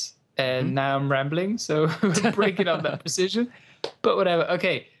precise, and now I'm rambling, so we're breaking up that precision. But whatever.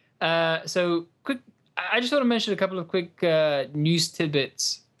 Okay. So quick. I just want to mention a couple of quick news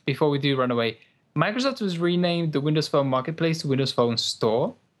tidbits before we do run away. Microsoft has renamed the Windows Phone Marketplace to Windows Phone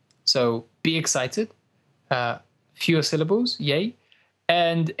Store. So be excited. Fewer syllables. Yay.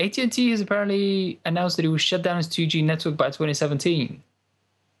 And AT&T has apparently announced that it will shut down its 2G network by 2017.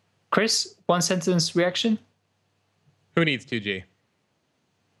 Chris, one sentence reaction? Who needs 2G?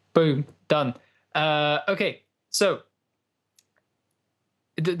 Boom. Done. Okay. So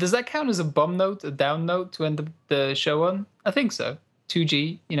does that count as a bum note, a down note to end the show on? I think so.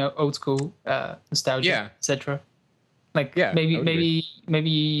 2G, old school, nostalgia, etc. Like, maybe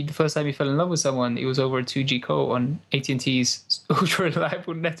the first time you fell in love with someone, it was over a 2G call on AT&T's ultra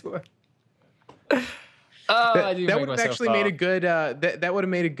reliable network. That would have actually made a good. That would have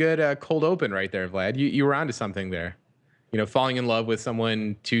made a good cold open right there, Vlad. You were onto something there. Falling in love with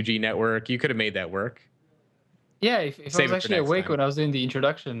someone 2G network. You could have made that work. Yeah, if I was actually awake when I was doing the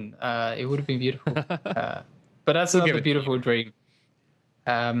introduction, it would have been beautiful. But that's another beautiful dream.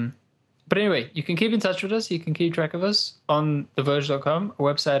 But anyway, you can keep in touch with us. You can keep track of us on theverge.com, a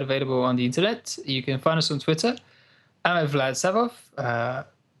website available on the internet. You can find us on Twitter. I'm at Vlad Savov.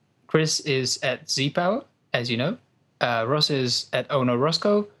 Chris is at ZPower, as you know. Ross is at Ono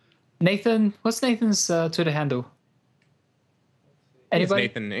Roscoe. Nathan, what's Nathan's Twitter handle? Anybody?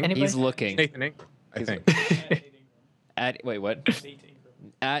 Nathan Ingram. He's looking. Nathan Ingram, I think. Wait, what?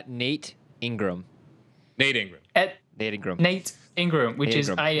 At Nate Ingram. Nate Ingram. At Nate Ingram. Nate Ingram, which is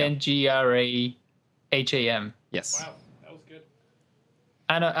Ingram, INGRAHAM. Yes. Wow, that was good.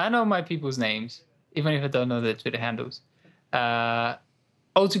 I know my people's names, even if I don't know their Twitter handles.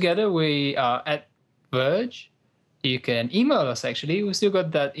 Altogether, we are at Verge. You can email us, actually. We've still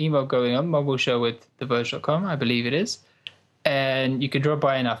got that email going on, mobileshow@theverge.com, I believe it is. And you can drop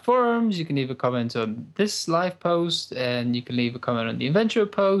by in our forums. You can leave a comment on this live post, and you can leave a comment on the Adventure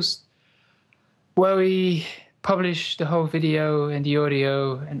post, where we publish the whole video and the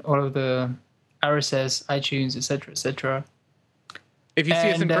audio and all of the RSS, iTunes, etc., etc. If you see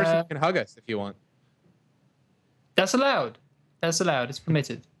us in person, you can hug us if you want. That's allowed. That's allowed. It's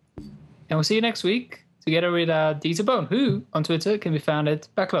permitted. And we'll see you next week together with Dieter Bohn, who on Twitter can be found at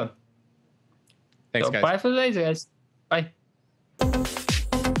Backlone. Thanks, So guys. bye for today, guys. Bye.